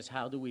question is,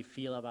 how do we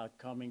feel about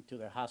coming to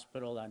the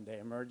hospital and the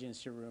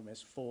emergency room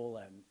is full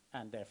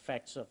and the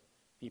effects of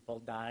people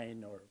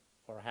dying or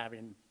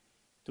having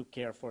to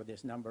care for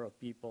this number of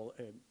people?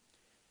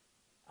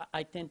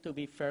 I tend to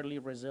be fairly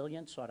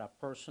resilient, so at a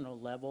personal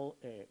level,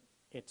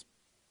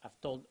 I've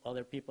told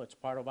other people it's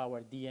part of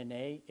our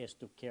DNA is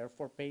to care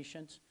for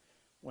patients.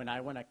 When I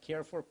want to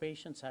care for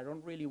patients, I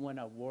don't really want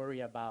to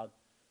worry about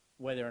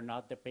whether or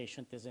not the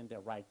patient is in the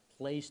right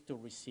place to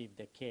receive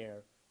the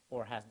care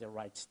or has the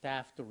right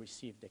staff to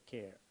receive the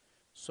care.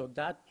 So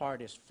that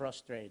part is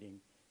frustrating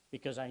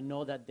because I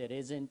know that there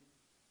isn't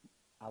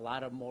a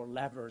lot of more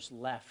levers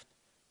left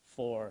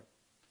for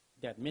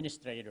the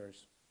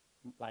administrators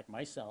like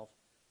myself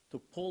to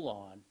pull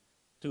on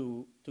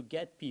to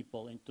get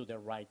people into the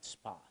right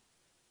spot.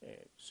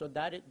 So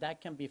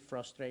that can be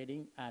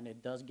frustrating, and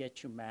it does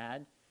get you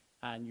mad,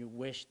 and you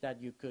wish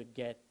that you could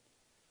get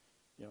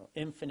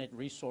infinite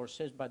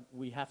resources, but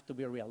we have to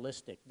be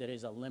realistic. There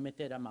is a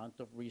limited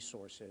amount of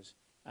resources,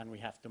 and we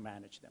have to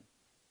manage them.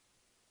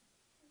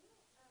 Can you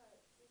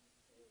speak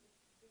to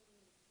the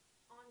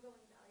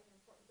ongoing value and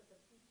importance of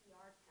the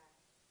PCR test?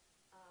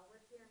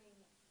 We're hearing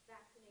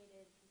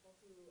vaccinated people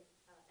who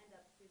end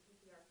up through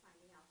PCR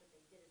finding out that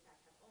they did in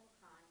fact have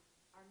Omicron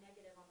are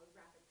negative on those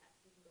rapid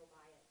tests you can go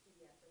buy at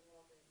CVS or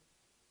Walgreens.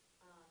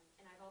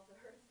 And I've also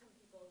heard of some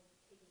people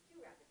taking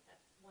two rapid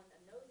tests, one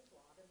a nose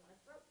swab and one a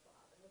throat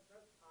swab, and the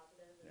throat's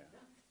positive and the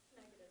nose is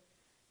negative.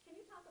 Can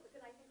you talk about,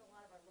 because I think a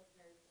lot of our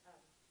listeners are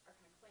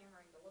kind of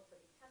clamoring to look for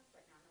these tests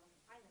right now, no one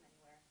can find them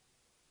anywhere.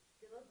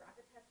 Do those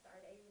rapid tests, are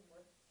they even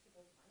worth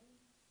people's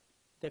money?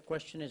 The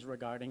question is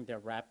regarding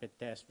the rapid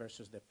test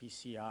versus the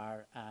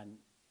PCR and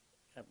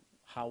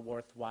how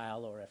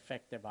worthwhile or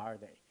effective are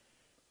they.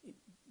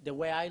 The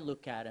way I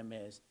look at them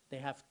is they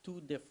have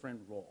two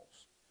different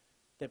roles.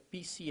 The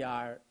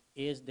PCR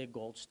is the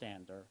gold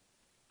standard.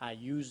 I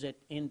use it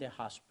in the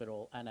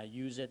hospital, and I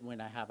use it when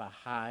I have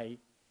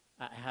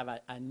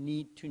a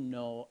need to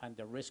know and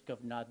the risk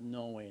of not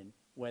knowing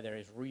whether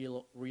it's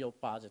real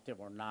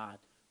positive or not.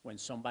 When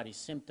somebody's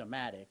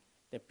symptomatic,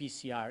 the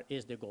PCR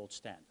is the gold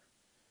standard.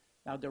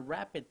 Now, the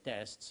rapid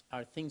tests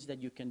are things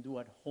that you can do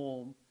at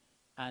home,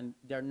 and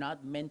they're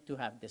not meant to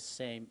have the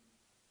same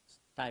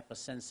type of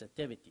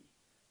sensitivity.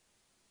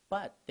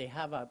 But they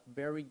have a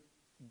very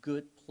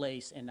good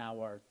place in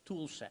our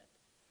tool set.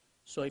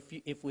 So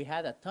if we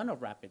had a ton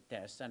of rapid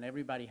tests and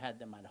everybody had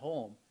them at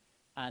home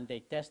and they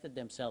tested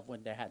themselves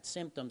when they had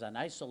symptoms and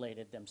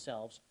isolated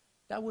themselves,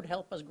 that would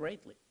help us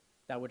greatly.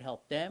 That would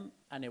help them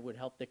and it would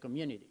help the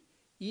community.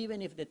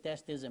 Even if the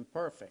test isn't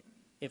perfect,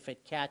 if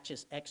it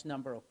catches X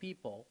number of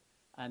people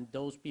and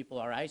those people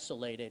are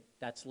isolated,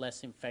 that's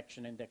less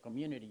infection in the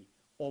community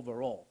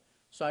overall.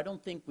 So I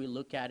don't think we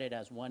look at it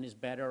as one is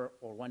better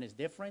or one is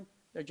different.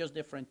 They're just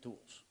different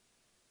tools.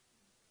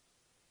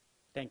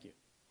 Thank you.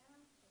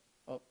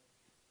 Oh,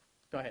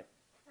 go ahead.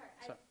 Sorry,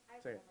 So- I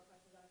have say one it. more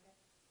question, is that okay?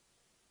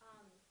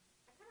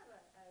 I kind of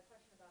have a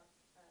question about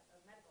a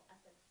medical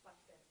ethics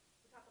question.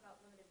 You talk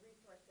about limited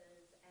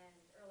resources, and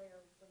earlier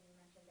when you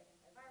mentioned the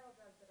antiviral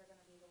drugs that are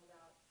going to be rolled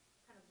out,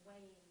 kind of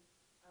weighing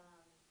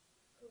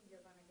who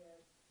you're going to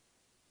give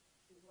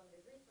these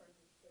limited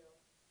resources to.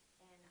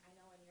 And I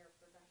know in your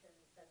profession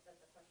that's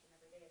a question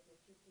every day. If you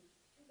have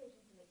two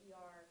patients in the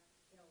ER,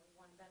 with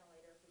one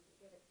ventilator, who do you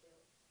give it to?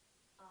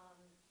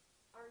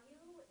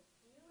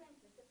 Do you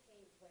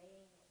anticipate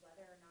weighing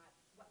whether or not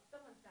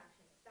someone's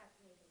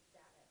vaccination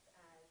status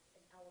as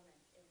an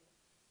element in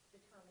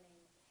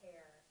determining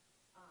care?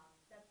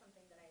 That's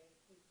something that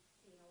we've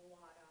seen a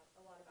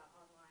lot about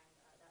online,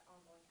 that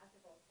ongoing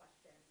ethical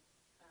question.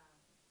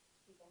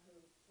 People who,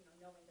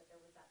 knowing that there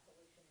was that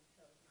solution and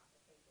chose not to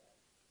take it.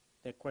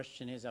 The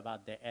question is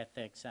about the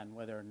ethics and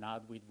whether or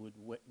not we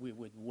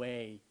would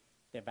weigh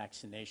the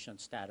vaccination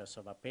status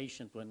of a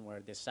patient when we're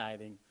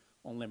deciding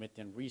on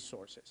limiting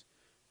resources.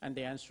 And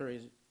the answer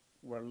is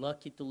we're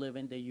lucky to live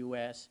in the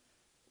U.S.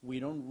 We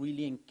don't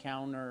really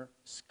encounter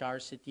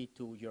scarcity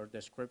to your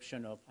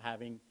description of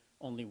having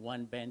only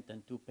one vent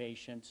and two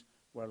patients.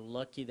 We're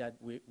lucky that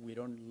we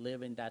don't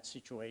live in that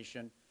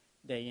situation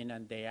day in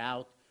and day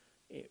out.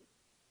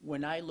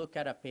 When I look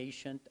at a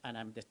patient and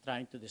I'm just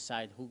trying to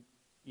decide who,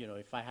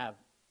 if I have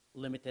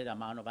limited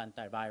amount of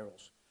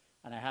antivirals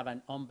and I have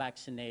an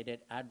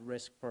unvaccinated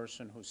at-risk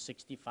person who's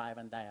 65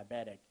 and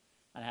diabetic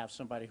and I have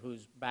somebody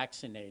who's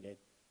vaccinated,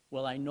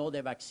 well, I know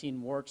the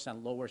vaccine works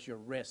and lowers your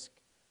risk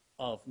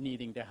of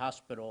needing the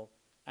hospital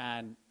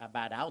and a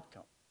bad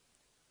outcome.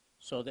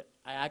 So that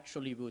I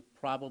actually would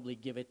probably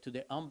give it to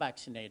the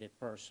unvaccinated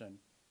person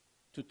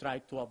to try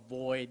to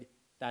avoid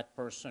that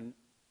person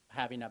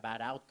having a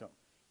bad outcome.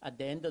 At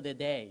the end of the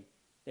day,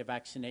 the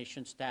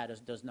vaccination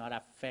status does not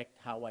affect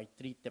how I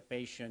treat the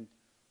patient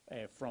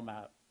from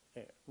a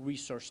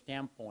resource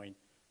standpoint.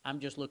 I'm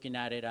just looking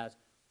at it as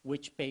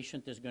which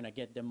patient is going to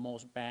get the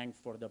most bang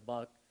for the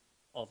buck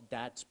of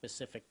that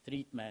specific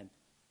treatment,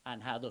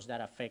 and how does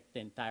that affect the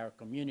entire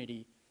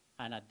community.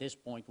 And at this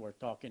point, we're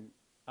talking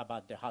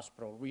about the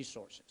hospital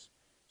resources.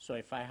 So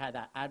if I had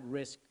an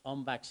at-risk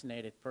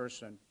unvaccinated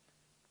person,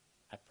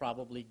 I'd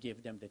probably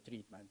give them the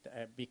treatment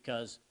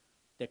because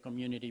the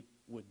community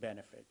would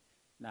benefit.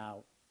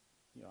 Now,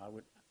 I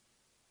would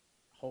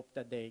hope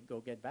that they go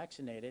get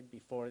vaccinated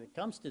before it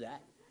comes to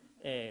that.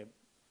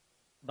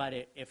 But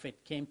if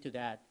it came to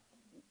that,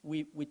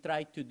 we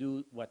try to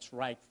do what's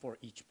right for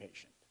each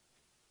patient.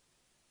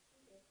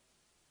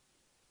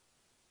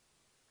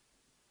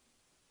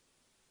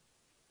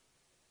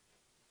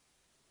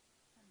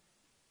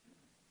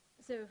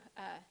 So,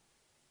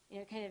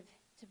 kind of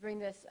to bring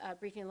this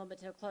briefing a little bit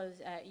to a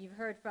close, you've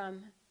heard from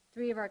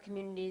 3 of our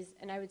communities,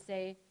 and I would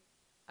say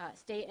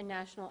state and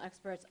national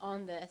experts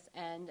on this.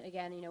 And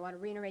again, I want to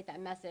reiterate that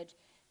message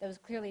that was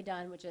clearly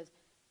done, which is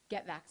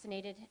get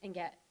vaccinated and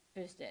get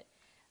boosted.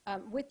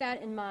 With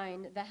that in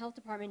mind, the health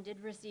department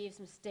did receive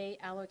some state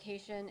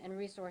allocation and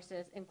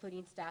resources,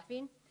 including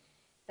staffing,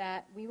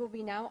 that we will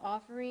be now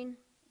offering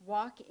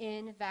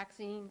walk-in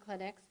vaccine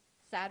clinics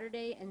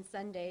Saturday and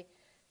Sunday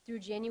through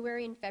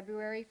January and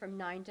February from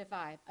 9 to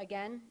 5.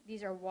 Again,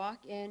 these are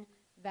walk-in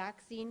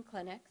vaccine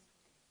clinics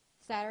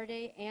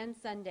Saturday and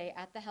Sunday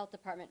at the health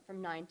department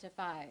from 9 to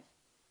 5.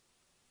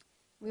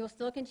 We will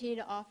still continue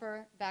to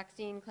offer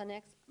vaccine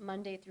clinics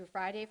Monday through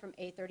Friday from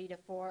 8:30 to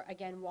 4,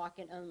 again,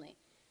 walk-in only.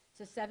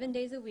 So 7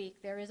 days a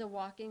week, there is a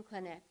walk-in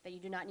clinic that you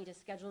do not need to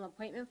schedule an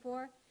appointment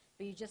for,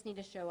 but you just need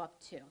to show up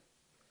to.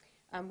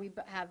 We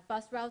have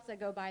bus routes that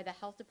go by the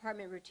health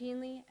department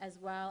routinely, as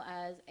well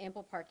as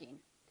ample parking.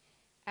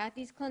 At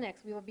these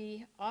clinics, we will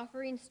be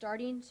offering,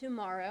 starting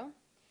tomorrow,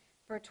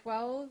 for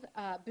 12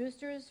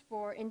 boosters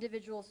for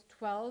individuals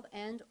 12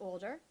 and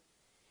older,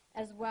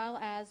 as well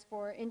as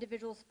for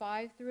individuals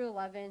 5 through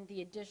 11,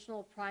 the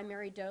additional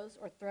primary dose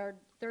or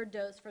third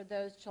dose for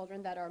those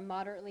children that are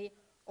moderately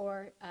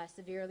or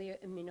severely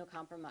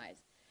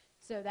immunocompromised.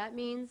 So that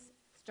means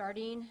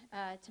starting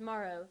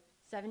tomorrow,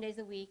 7 days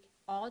a week,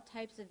 all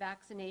types of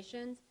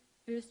vaccinations,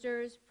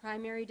 boosters,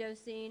 primary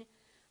dosing,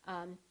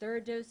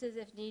 third doses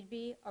if need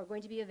be, are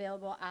going to be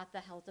available at the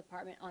health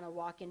department on a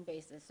walk-in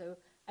basis. So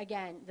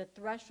again, the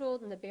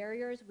threshold and the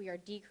barriers we are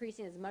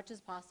decreasing as much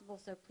as possible,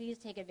 so please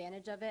take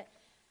advantage of it.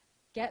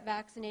 Get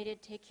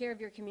vaccinated, take care of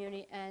your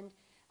community, and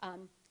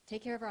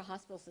take care of our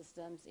hospital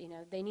systems.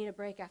 They need a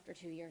break after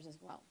 2 years as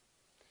well.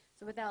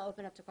 So with that, I'll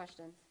open up to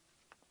questions.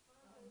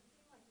 It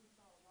seemed like we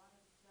saw a lot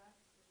of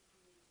deaths this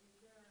week. Is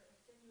there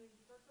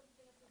extenuating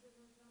circumstances in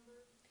those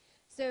numbers?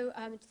 So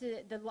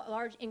to the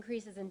large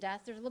increases in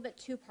deaths, there's a little bit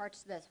 2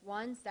 parts to this.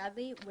 One,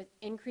 sadly, with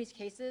increased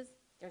cases,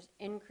 there's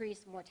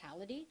increased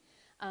mortality,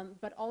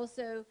 but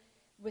also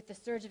with the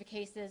surge of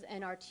cases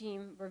and our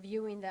team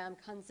reviewing them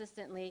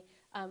consistently,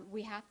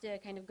 we have to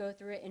kind of go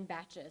through it in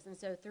batches. And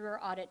so through our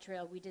audit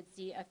trail, we did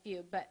see a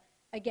few. But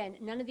again,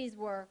 none of these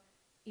were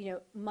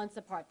months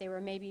apart. They were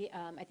maybe,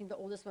 I think the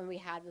oldest one we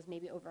had was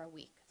maybe over a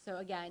week. So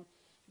again,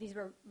 these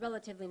were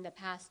relatively in the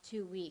past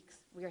 2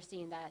 weeks, we are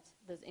seeing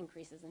those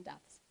increases in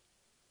deaths.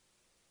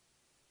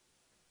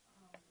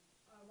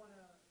 I want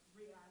to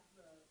re-ask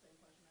the same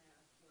question I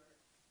asked for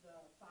the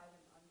 5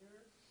 and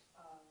under.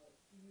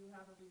 Do you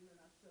have a reason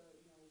as to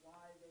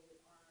why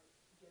they aren't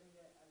getting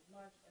it as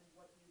much, and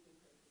what do you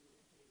think they can do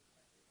to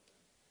protect their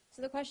children?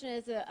 So the question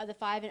is, of the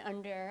 5 and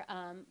under,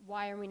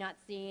 why are we not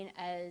seeing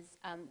as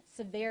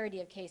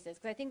severity of cases?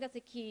 Because I think that's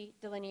a key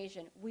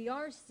delineation. We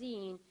are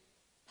seeing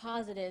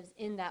positives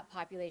in that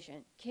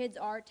population. Kids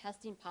are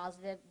testing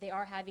positive. They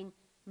are having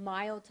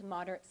mild to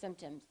moderate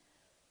symptoms.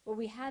 What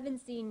we haven't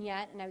seen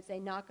yet, and I would say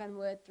knock on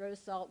wood, throw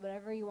salt,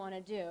 whatever you want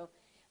to do,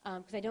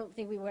 because I don't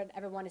think we would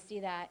ever want to see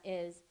that,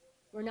 is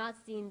we're not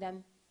seeing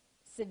them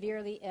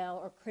severely ill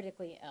or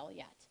critically ill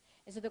yet.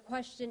 And so the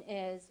question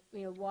is,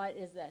 what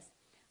is this?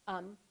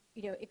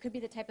 It could be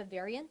the type of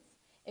variance.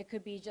 It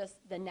could be just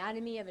the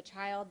anatomy of a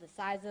child, the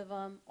size of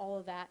them, all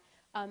of that.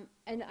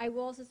 And I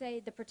will also say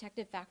the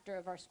protective factor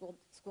of our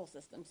school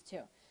systems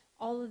too.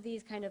 All of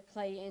these kind of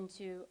play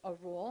into a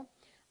role.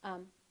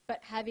 But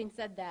having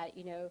said that,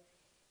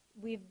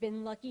 we've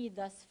been lucky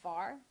thus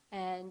far,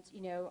 and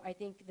I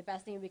think the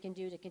best thing we can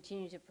do to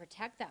continue to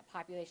protect that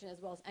population, as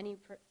well as any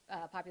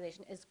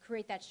population, is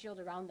create that shield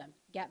around them.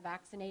 Get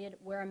vaccinated,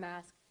 wear a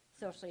mask,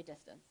 socially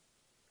distance.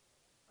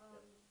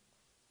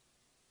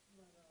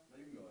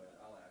 You can go ahead.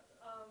 I'll add that.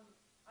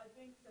 I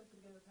think since the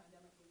beginning of the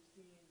pandemic, we've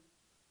seen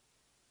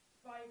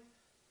spikes,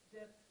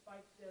 dips.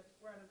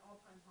 We're at an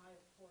all-time high,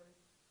 of course.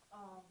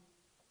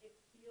 It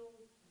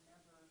feels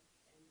never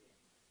ending.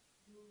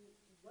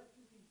 What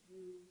do we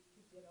do to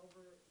get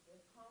over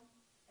this hump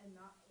and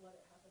not let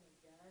it happen again?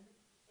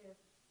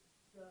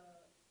 the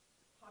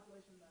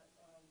population that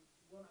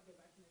will not get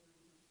vaccinated,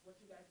 what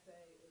you guys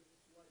say is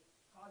what's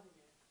causing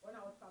it, or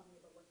not what's causing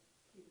it, but what's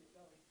keeping it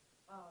going.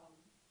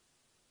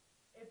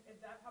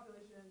 If that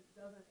population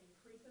doesn't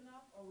increase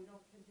enough, or we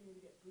don't continue to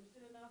get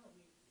boosted enough, and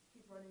we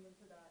keep running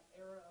into that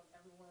era of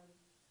everyone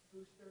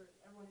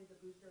needs a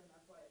booster, and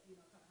that's why it,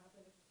 kind of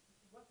happened.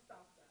 What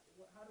stops that?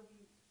 How do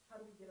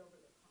we get over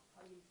this hump?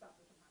 How do we stop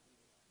this from happening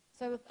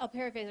again? So I'll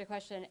paraphrase your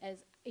question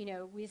as,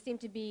 we seem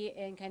to be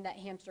in kind of that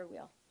hamster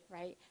wheel,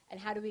 right? And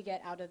how do we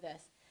get out of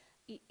this?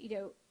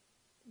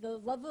 The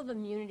level of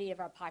immunity of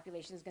our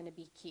population is going to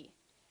be key.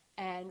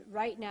 And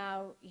right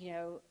now,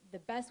 the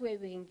best way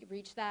we can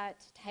reach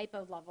that type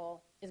of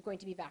level is going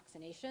to be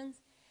vaccinations.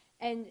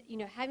 And,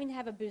 having to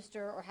have a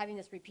booster or having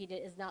this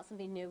repeated is not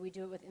something new. We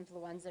do it with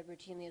influenza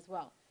routinely as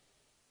well.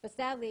 But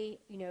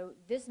sadly,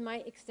 this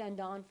might extend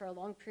on for a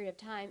long period of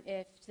time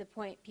if, to the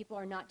point, people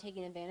are not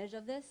taking advantage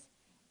of this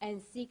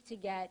and seek to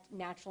get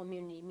natural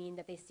immunity, meaning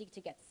that they seek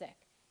to get sick.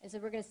 And so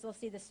we're going to still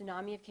see the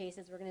tsunami of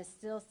cases. We're going to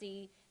still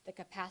see the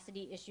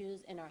capacity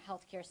issues in our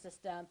healthcare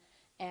system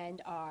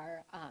and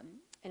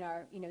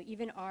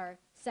even our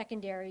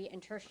secondary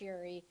and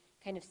tertiary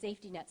kind of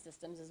safety net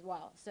systems as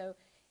well. So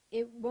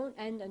it won't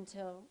end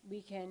until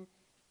we can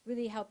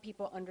really help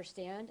people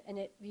understand, and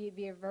it be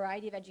a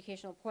variety of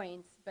educational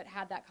points, but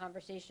have that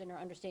conversation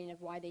or understanding of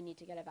why they need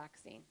to get a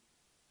vaccine.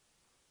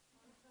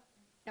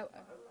 I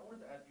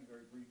wanted to ask you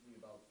very briefly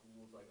about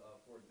schools. Like,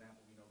 for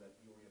example, we know that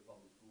Peoria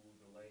Public Schools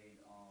delayed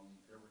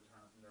their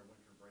return from their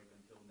winter break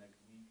until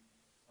next week.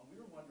 We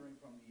were wondering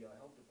from the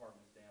health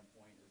department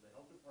standpoint, is the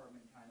health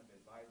department kind of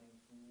advising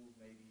schools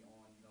maybe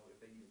on,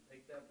 if they need to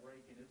take that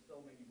break, and if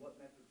so, maybe what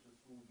metrics should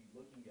schools be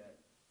looking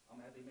at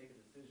as they make a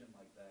decision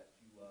like that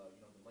to,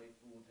 delay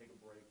school, take a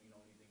break,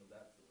 anything of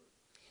that sort?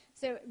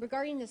 So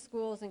regarding the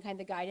schools and kind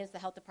of the guidance the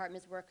health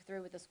departments work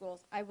through with the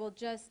schools, I will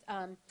just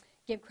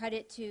give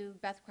credit to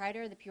Beth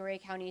Kreider, the Peoria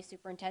County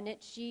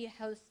Superintendent. She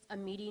hosts a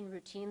meeting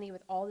routinely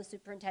with all the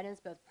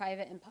superintendents, both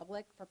private and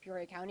public, for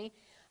Peoria County.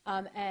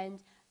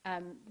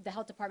 The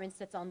health department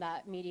sits on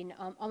that meeting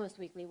almost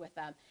weekly with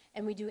them.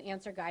 And we do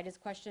answer guidance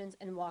questions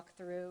and walk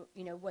through,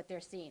 what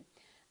they're seeing.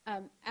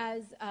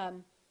 As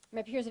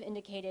my peers have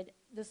indicated,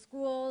 the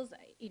schools,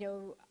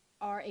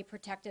 are a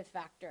protective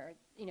factor,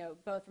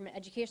 both from an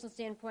educational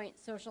standpoint,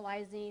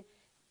 socializing,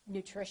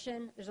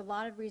 nutrition. There's a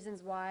lot of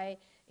reasons why,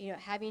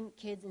 having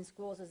kids in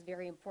schools is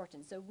very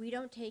important. So we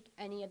don't take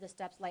any of the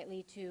steps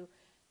lightly to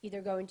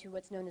either go into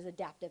what's known as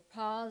adaptive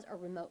pause or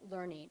remote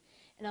learning.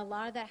 And a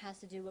lot of that has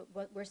to do with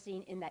what we're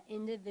seeing in that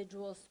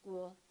individual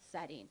school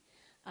setting.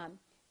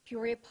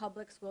 Peoria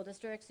Public School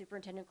District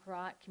Superintendent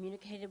Karat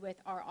communicated with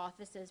our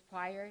offices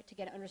prior to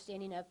get an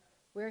understanding of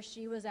where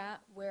she was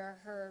at, where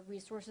her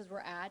resources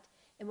were at,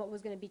 and what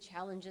was going to be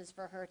challenges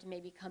for her to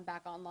maybe come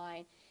back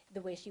online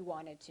the way she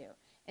wanted to.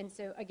 And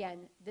so,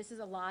 again, this is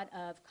a lot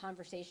of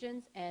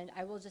conversations, and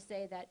I will just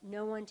say that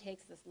no one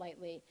takes this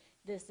lightly.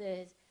 This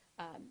is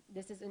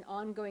an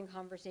ongoing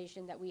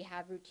conversation that we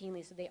have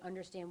routinely so they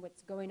understand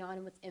what's going on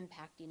and what's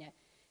impacting it.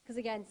 Because,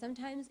 again,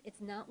 sometimes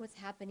it's not what's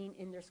happening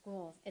in their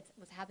schools. It's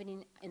what's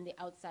happening in the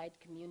outside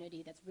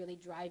community that's really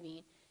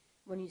driving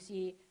when you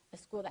see a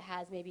school that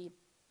has maybe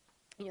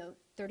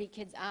 30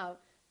 kids out,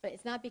 but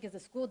it's not because the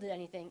school did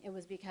anything. It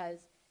was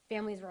because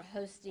families were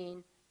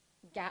hosting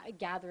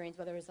gatherings,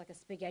 whether it was like a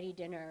spaghetti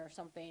dinner or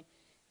something,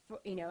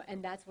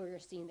 and that's where you're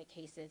seeing the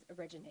cases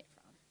originate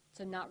from.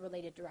 So not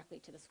related directly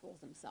to the schools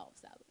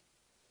themselves, sadly.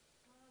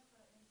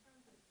 Monica, in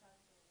terms of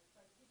testing, it's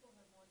like people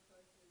have more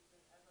choices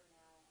than ever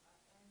now,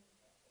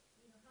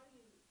 and how do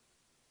you?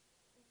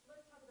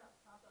 Let's talk about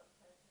pop-up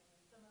testing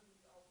and some of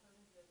these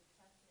alternative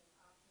testing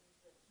options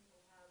that people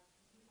have.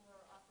 People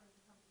are offering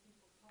to come to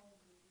people's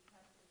homes and be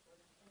tested for,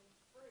 and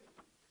it's free.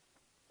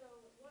 So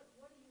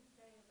what do you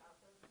say about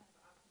those kinds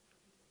of options for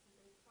people? Do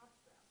they trust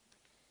them?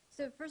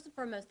 So first and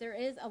foremost, there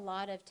is a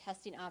lot of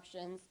testing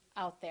options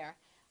out there.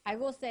 I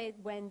will say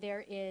when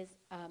there is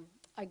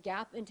a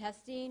gap in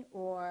testing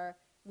or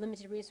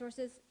limited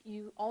resources,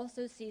 you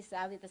also see,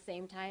 sadly, at the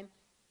same time,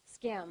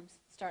 scams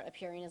start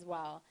appearing as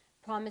well,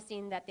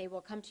 promising that they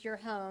will come to your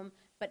home,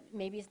 but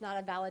maybe it's not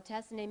a valid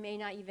test, and they may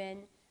not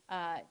even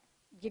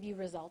give you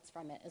results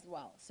from it as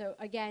well. So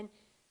again,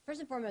 first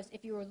and foremost,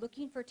 if you are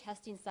looking for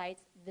testing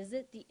sites,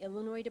 visit the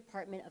Illinois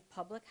Department of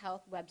Public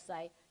Health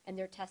website and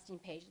their testing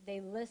page. They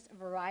list a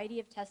variety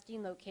of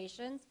testing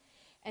locations,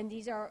 and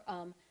these are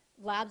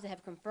labs that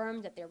have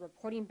confirmed that they're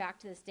reporting back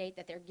to the state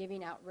that they're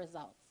giving out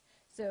results.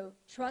 So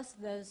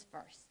trust those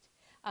first.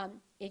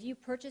 If you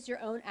purchase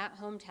your own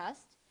at-home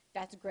test,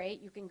 that's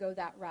great. You can go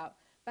that route.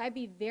 But I'd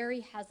be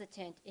very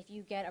hesitant if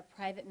you get a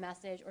private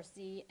message or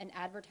see an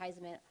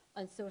advertisement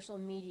on social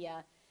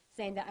media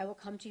saying that I will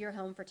come to your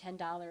home for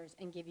 $10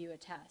 and give you a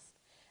test.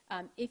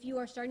 If you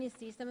are starting to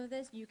see some of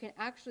this, you can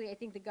actually, I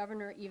think the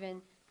governor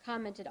even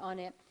commented on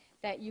it,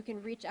 that you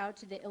can reach out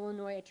to the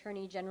Illinois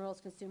Attorney General's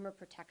Consumer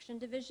Protection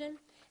Division,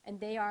 and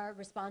they are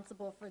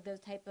responsible for those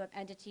type of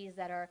entities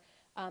that are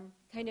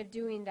kind of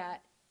doing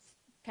that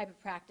type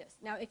of practice.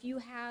 Now, if you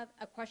have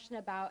a question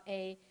about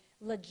a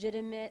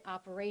legitimate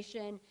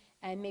operation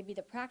and maybe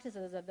the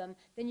practices of them,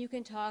 then you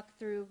can talk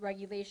through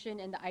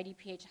regulation and the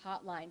IDPH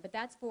hotline. But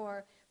that's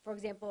for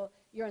example,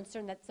 you're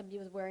uncertain that somebody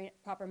was wearing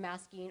proper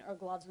masking or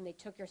gloves when they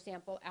took your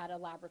sample at a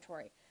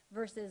laboratory,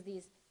 versus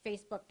these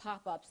Facebook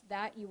pop-ups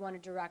that you want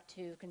to direct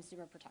to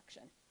consumer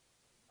protection.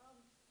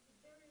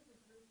 There is a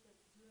group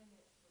that's doing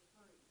it for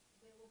free.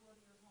 They will go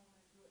to your home and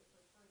do it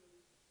for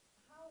free.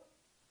 How,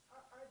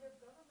 are there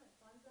government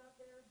funds out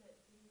there that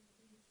these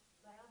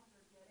labs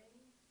are getting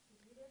to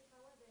do this?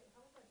 How is that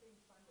being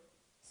funded?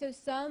 So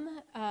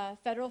some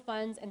federal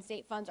funds and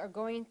state funds are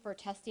going for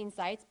testing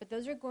sites, but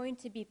those are going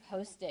to be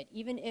posted.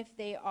 Even if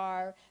they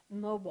are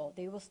mobile,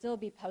 they will still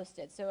be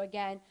posted. So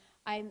again,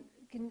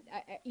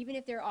 even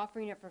if they're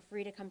offering it for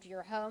free to come to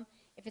your home,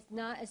 if it's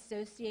not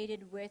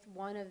associated with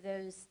one of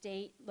those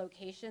state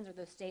locations or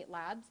those state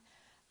labs,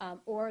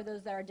 or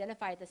those that are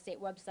identified at the state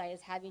website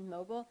as having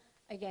mobile,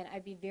 again,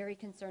 I'd be very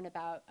concerned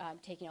about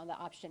taking on the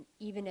option,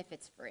 even if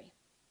it's free.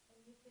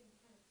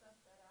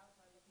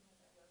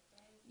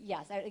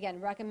 Yes, I,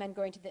 again, recommend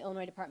going to the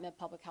Illinois Department of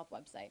Public Health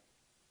website.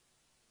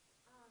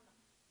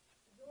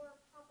 Your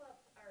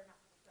pop-up, or not,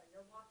 sorry,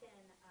 your walk-in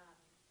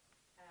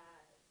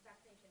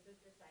vaccination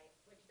booster site,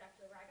 which is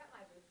actually where I got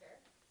my booster,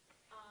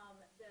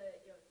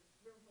 the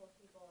room full of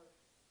people, but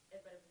it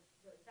was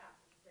really fast,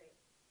 which is great.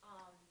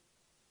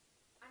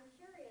 I'm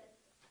curious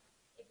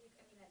if you,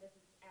 I mean, this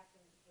is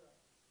asking you to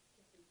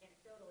speak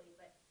anecdotally,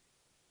 but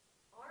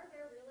are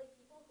there really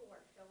people who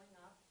are showing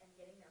up and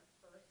getting their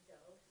first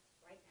dose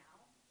right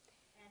now?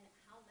 And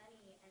how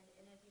many, and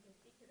if you can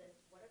speak to this,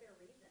 what are their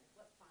reasons?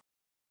 What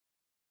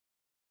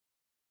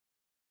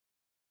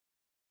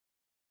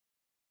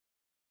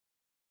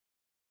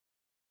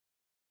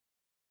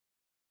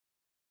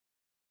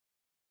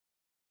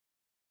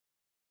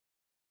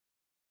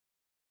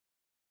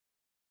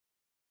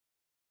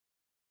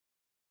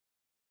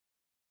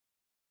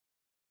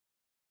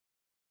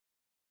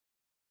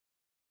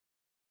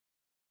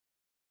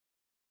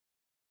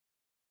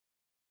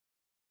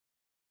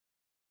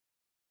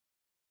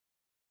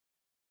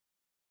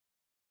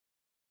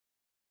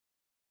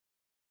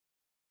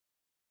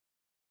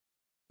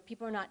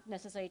People are not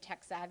necessarily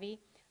tech savvy.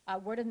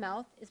 Word of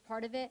mouth is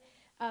part of it.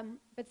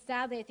 But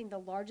sadly, I think the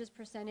largest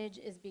percentage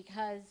is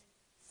because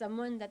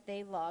someone that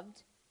they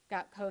loved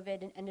got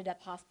COVID and ended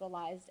up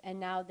hospitalized, and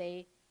now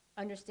they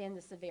understand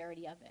the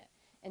severity of it.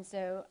 And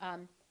so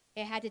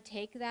it had to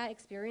take that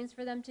experience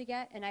for them to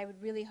get, and I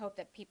would really hope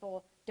that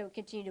people don't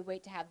continue to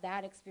wait to have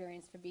that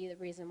experience to be the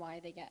reason why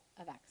they get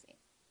a vaccine.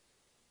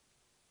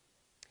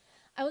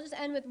 I will just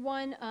end with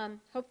one,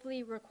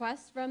 hopefully,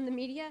 request from the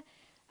media.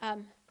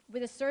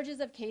 With the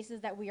surges of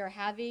cases that we are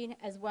having,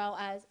 as well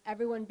as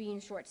everyone being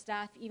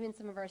short-staffed, even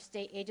some of our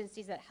state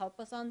agencies that help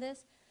us on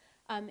this,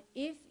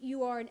 if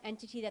you are an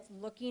entity that's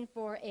looking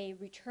for a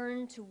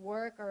return to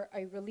work or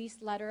a release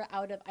letter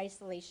out of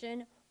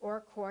isolation or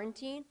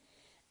quarantine,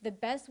 the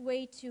best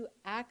way to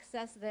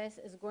access this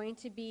is going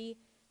to be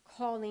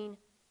calling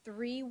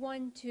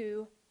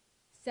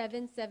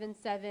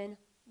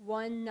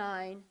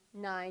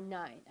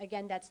 312-777-1999.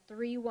 Again, that's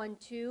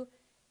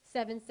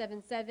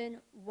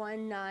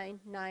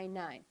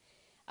 312-777-1999.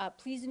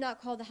 Please do not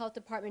call the health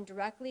department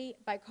directly.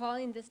 By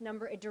calling this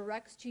number, it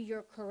directs to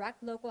your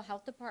correct local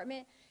health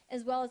department,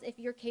 as well as if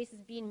your case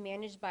is being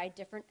managed by a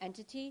different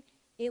entity,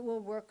 it will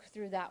work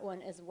through that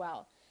one as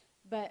well.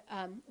 But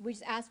we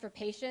just ask for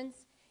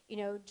patience. You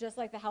know, just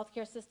like the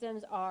healthcare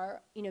systems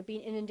are,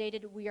 being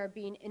inundated, we are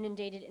being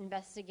inundated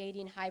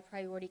investigating high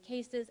priority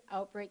cases,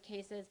 outbreak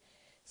cases.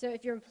 So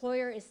if your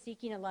employer is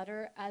seeking a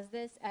letter as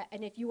this,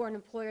 and if you are an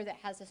employer that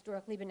has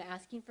historically been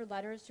asking for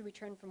letters to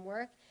return from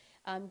work,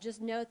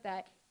 just note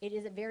that it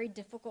is a very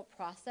difficult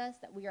process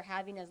that we are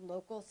having as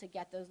locals to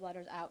get those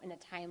letters out in a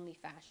timely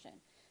fashion.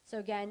 So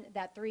again,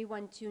 that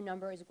 312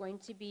 number is going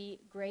to be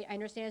great. I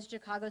understand it's a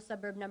Chicago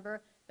suburb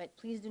number, but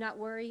please do not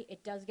worry.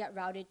 It does get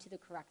routed to the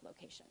correct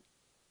location.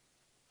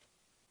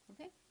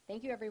 Okay,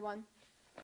 thank you, everyone.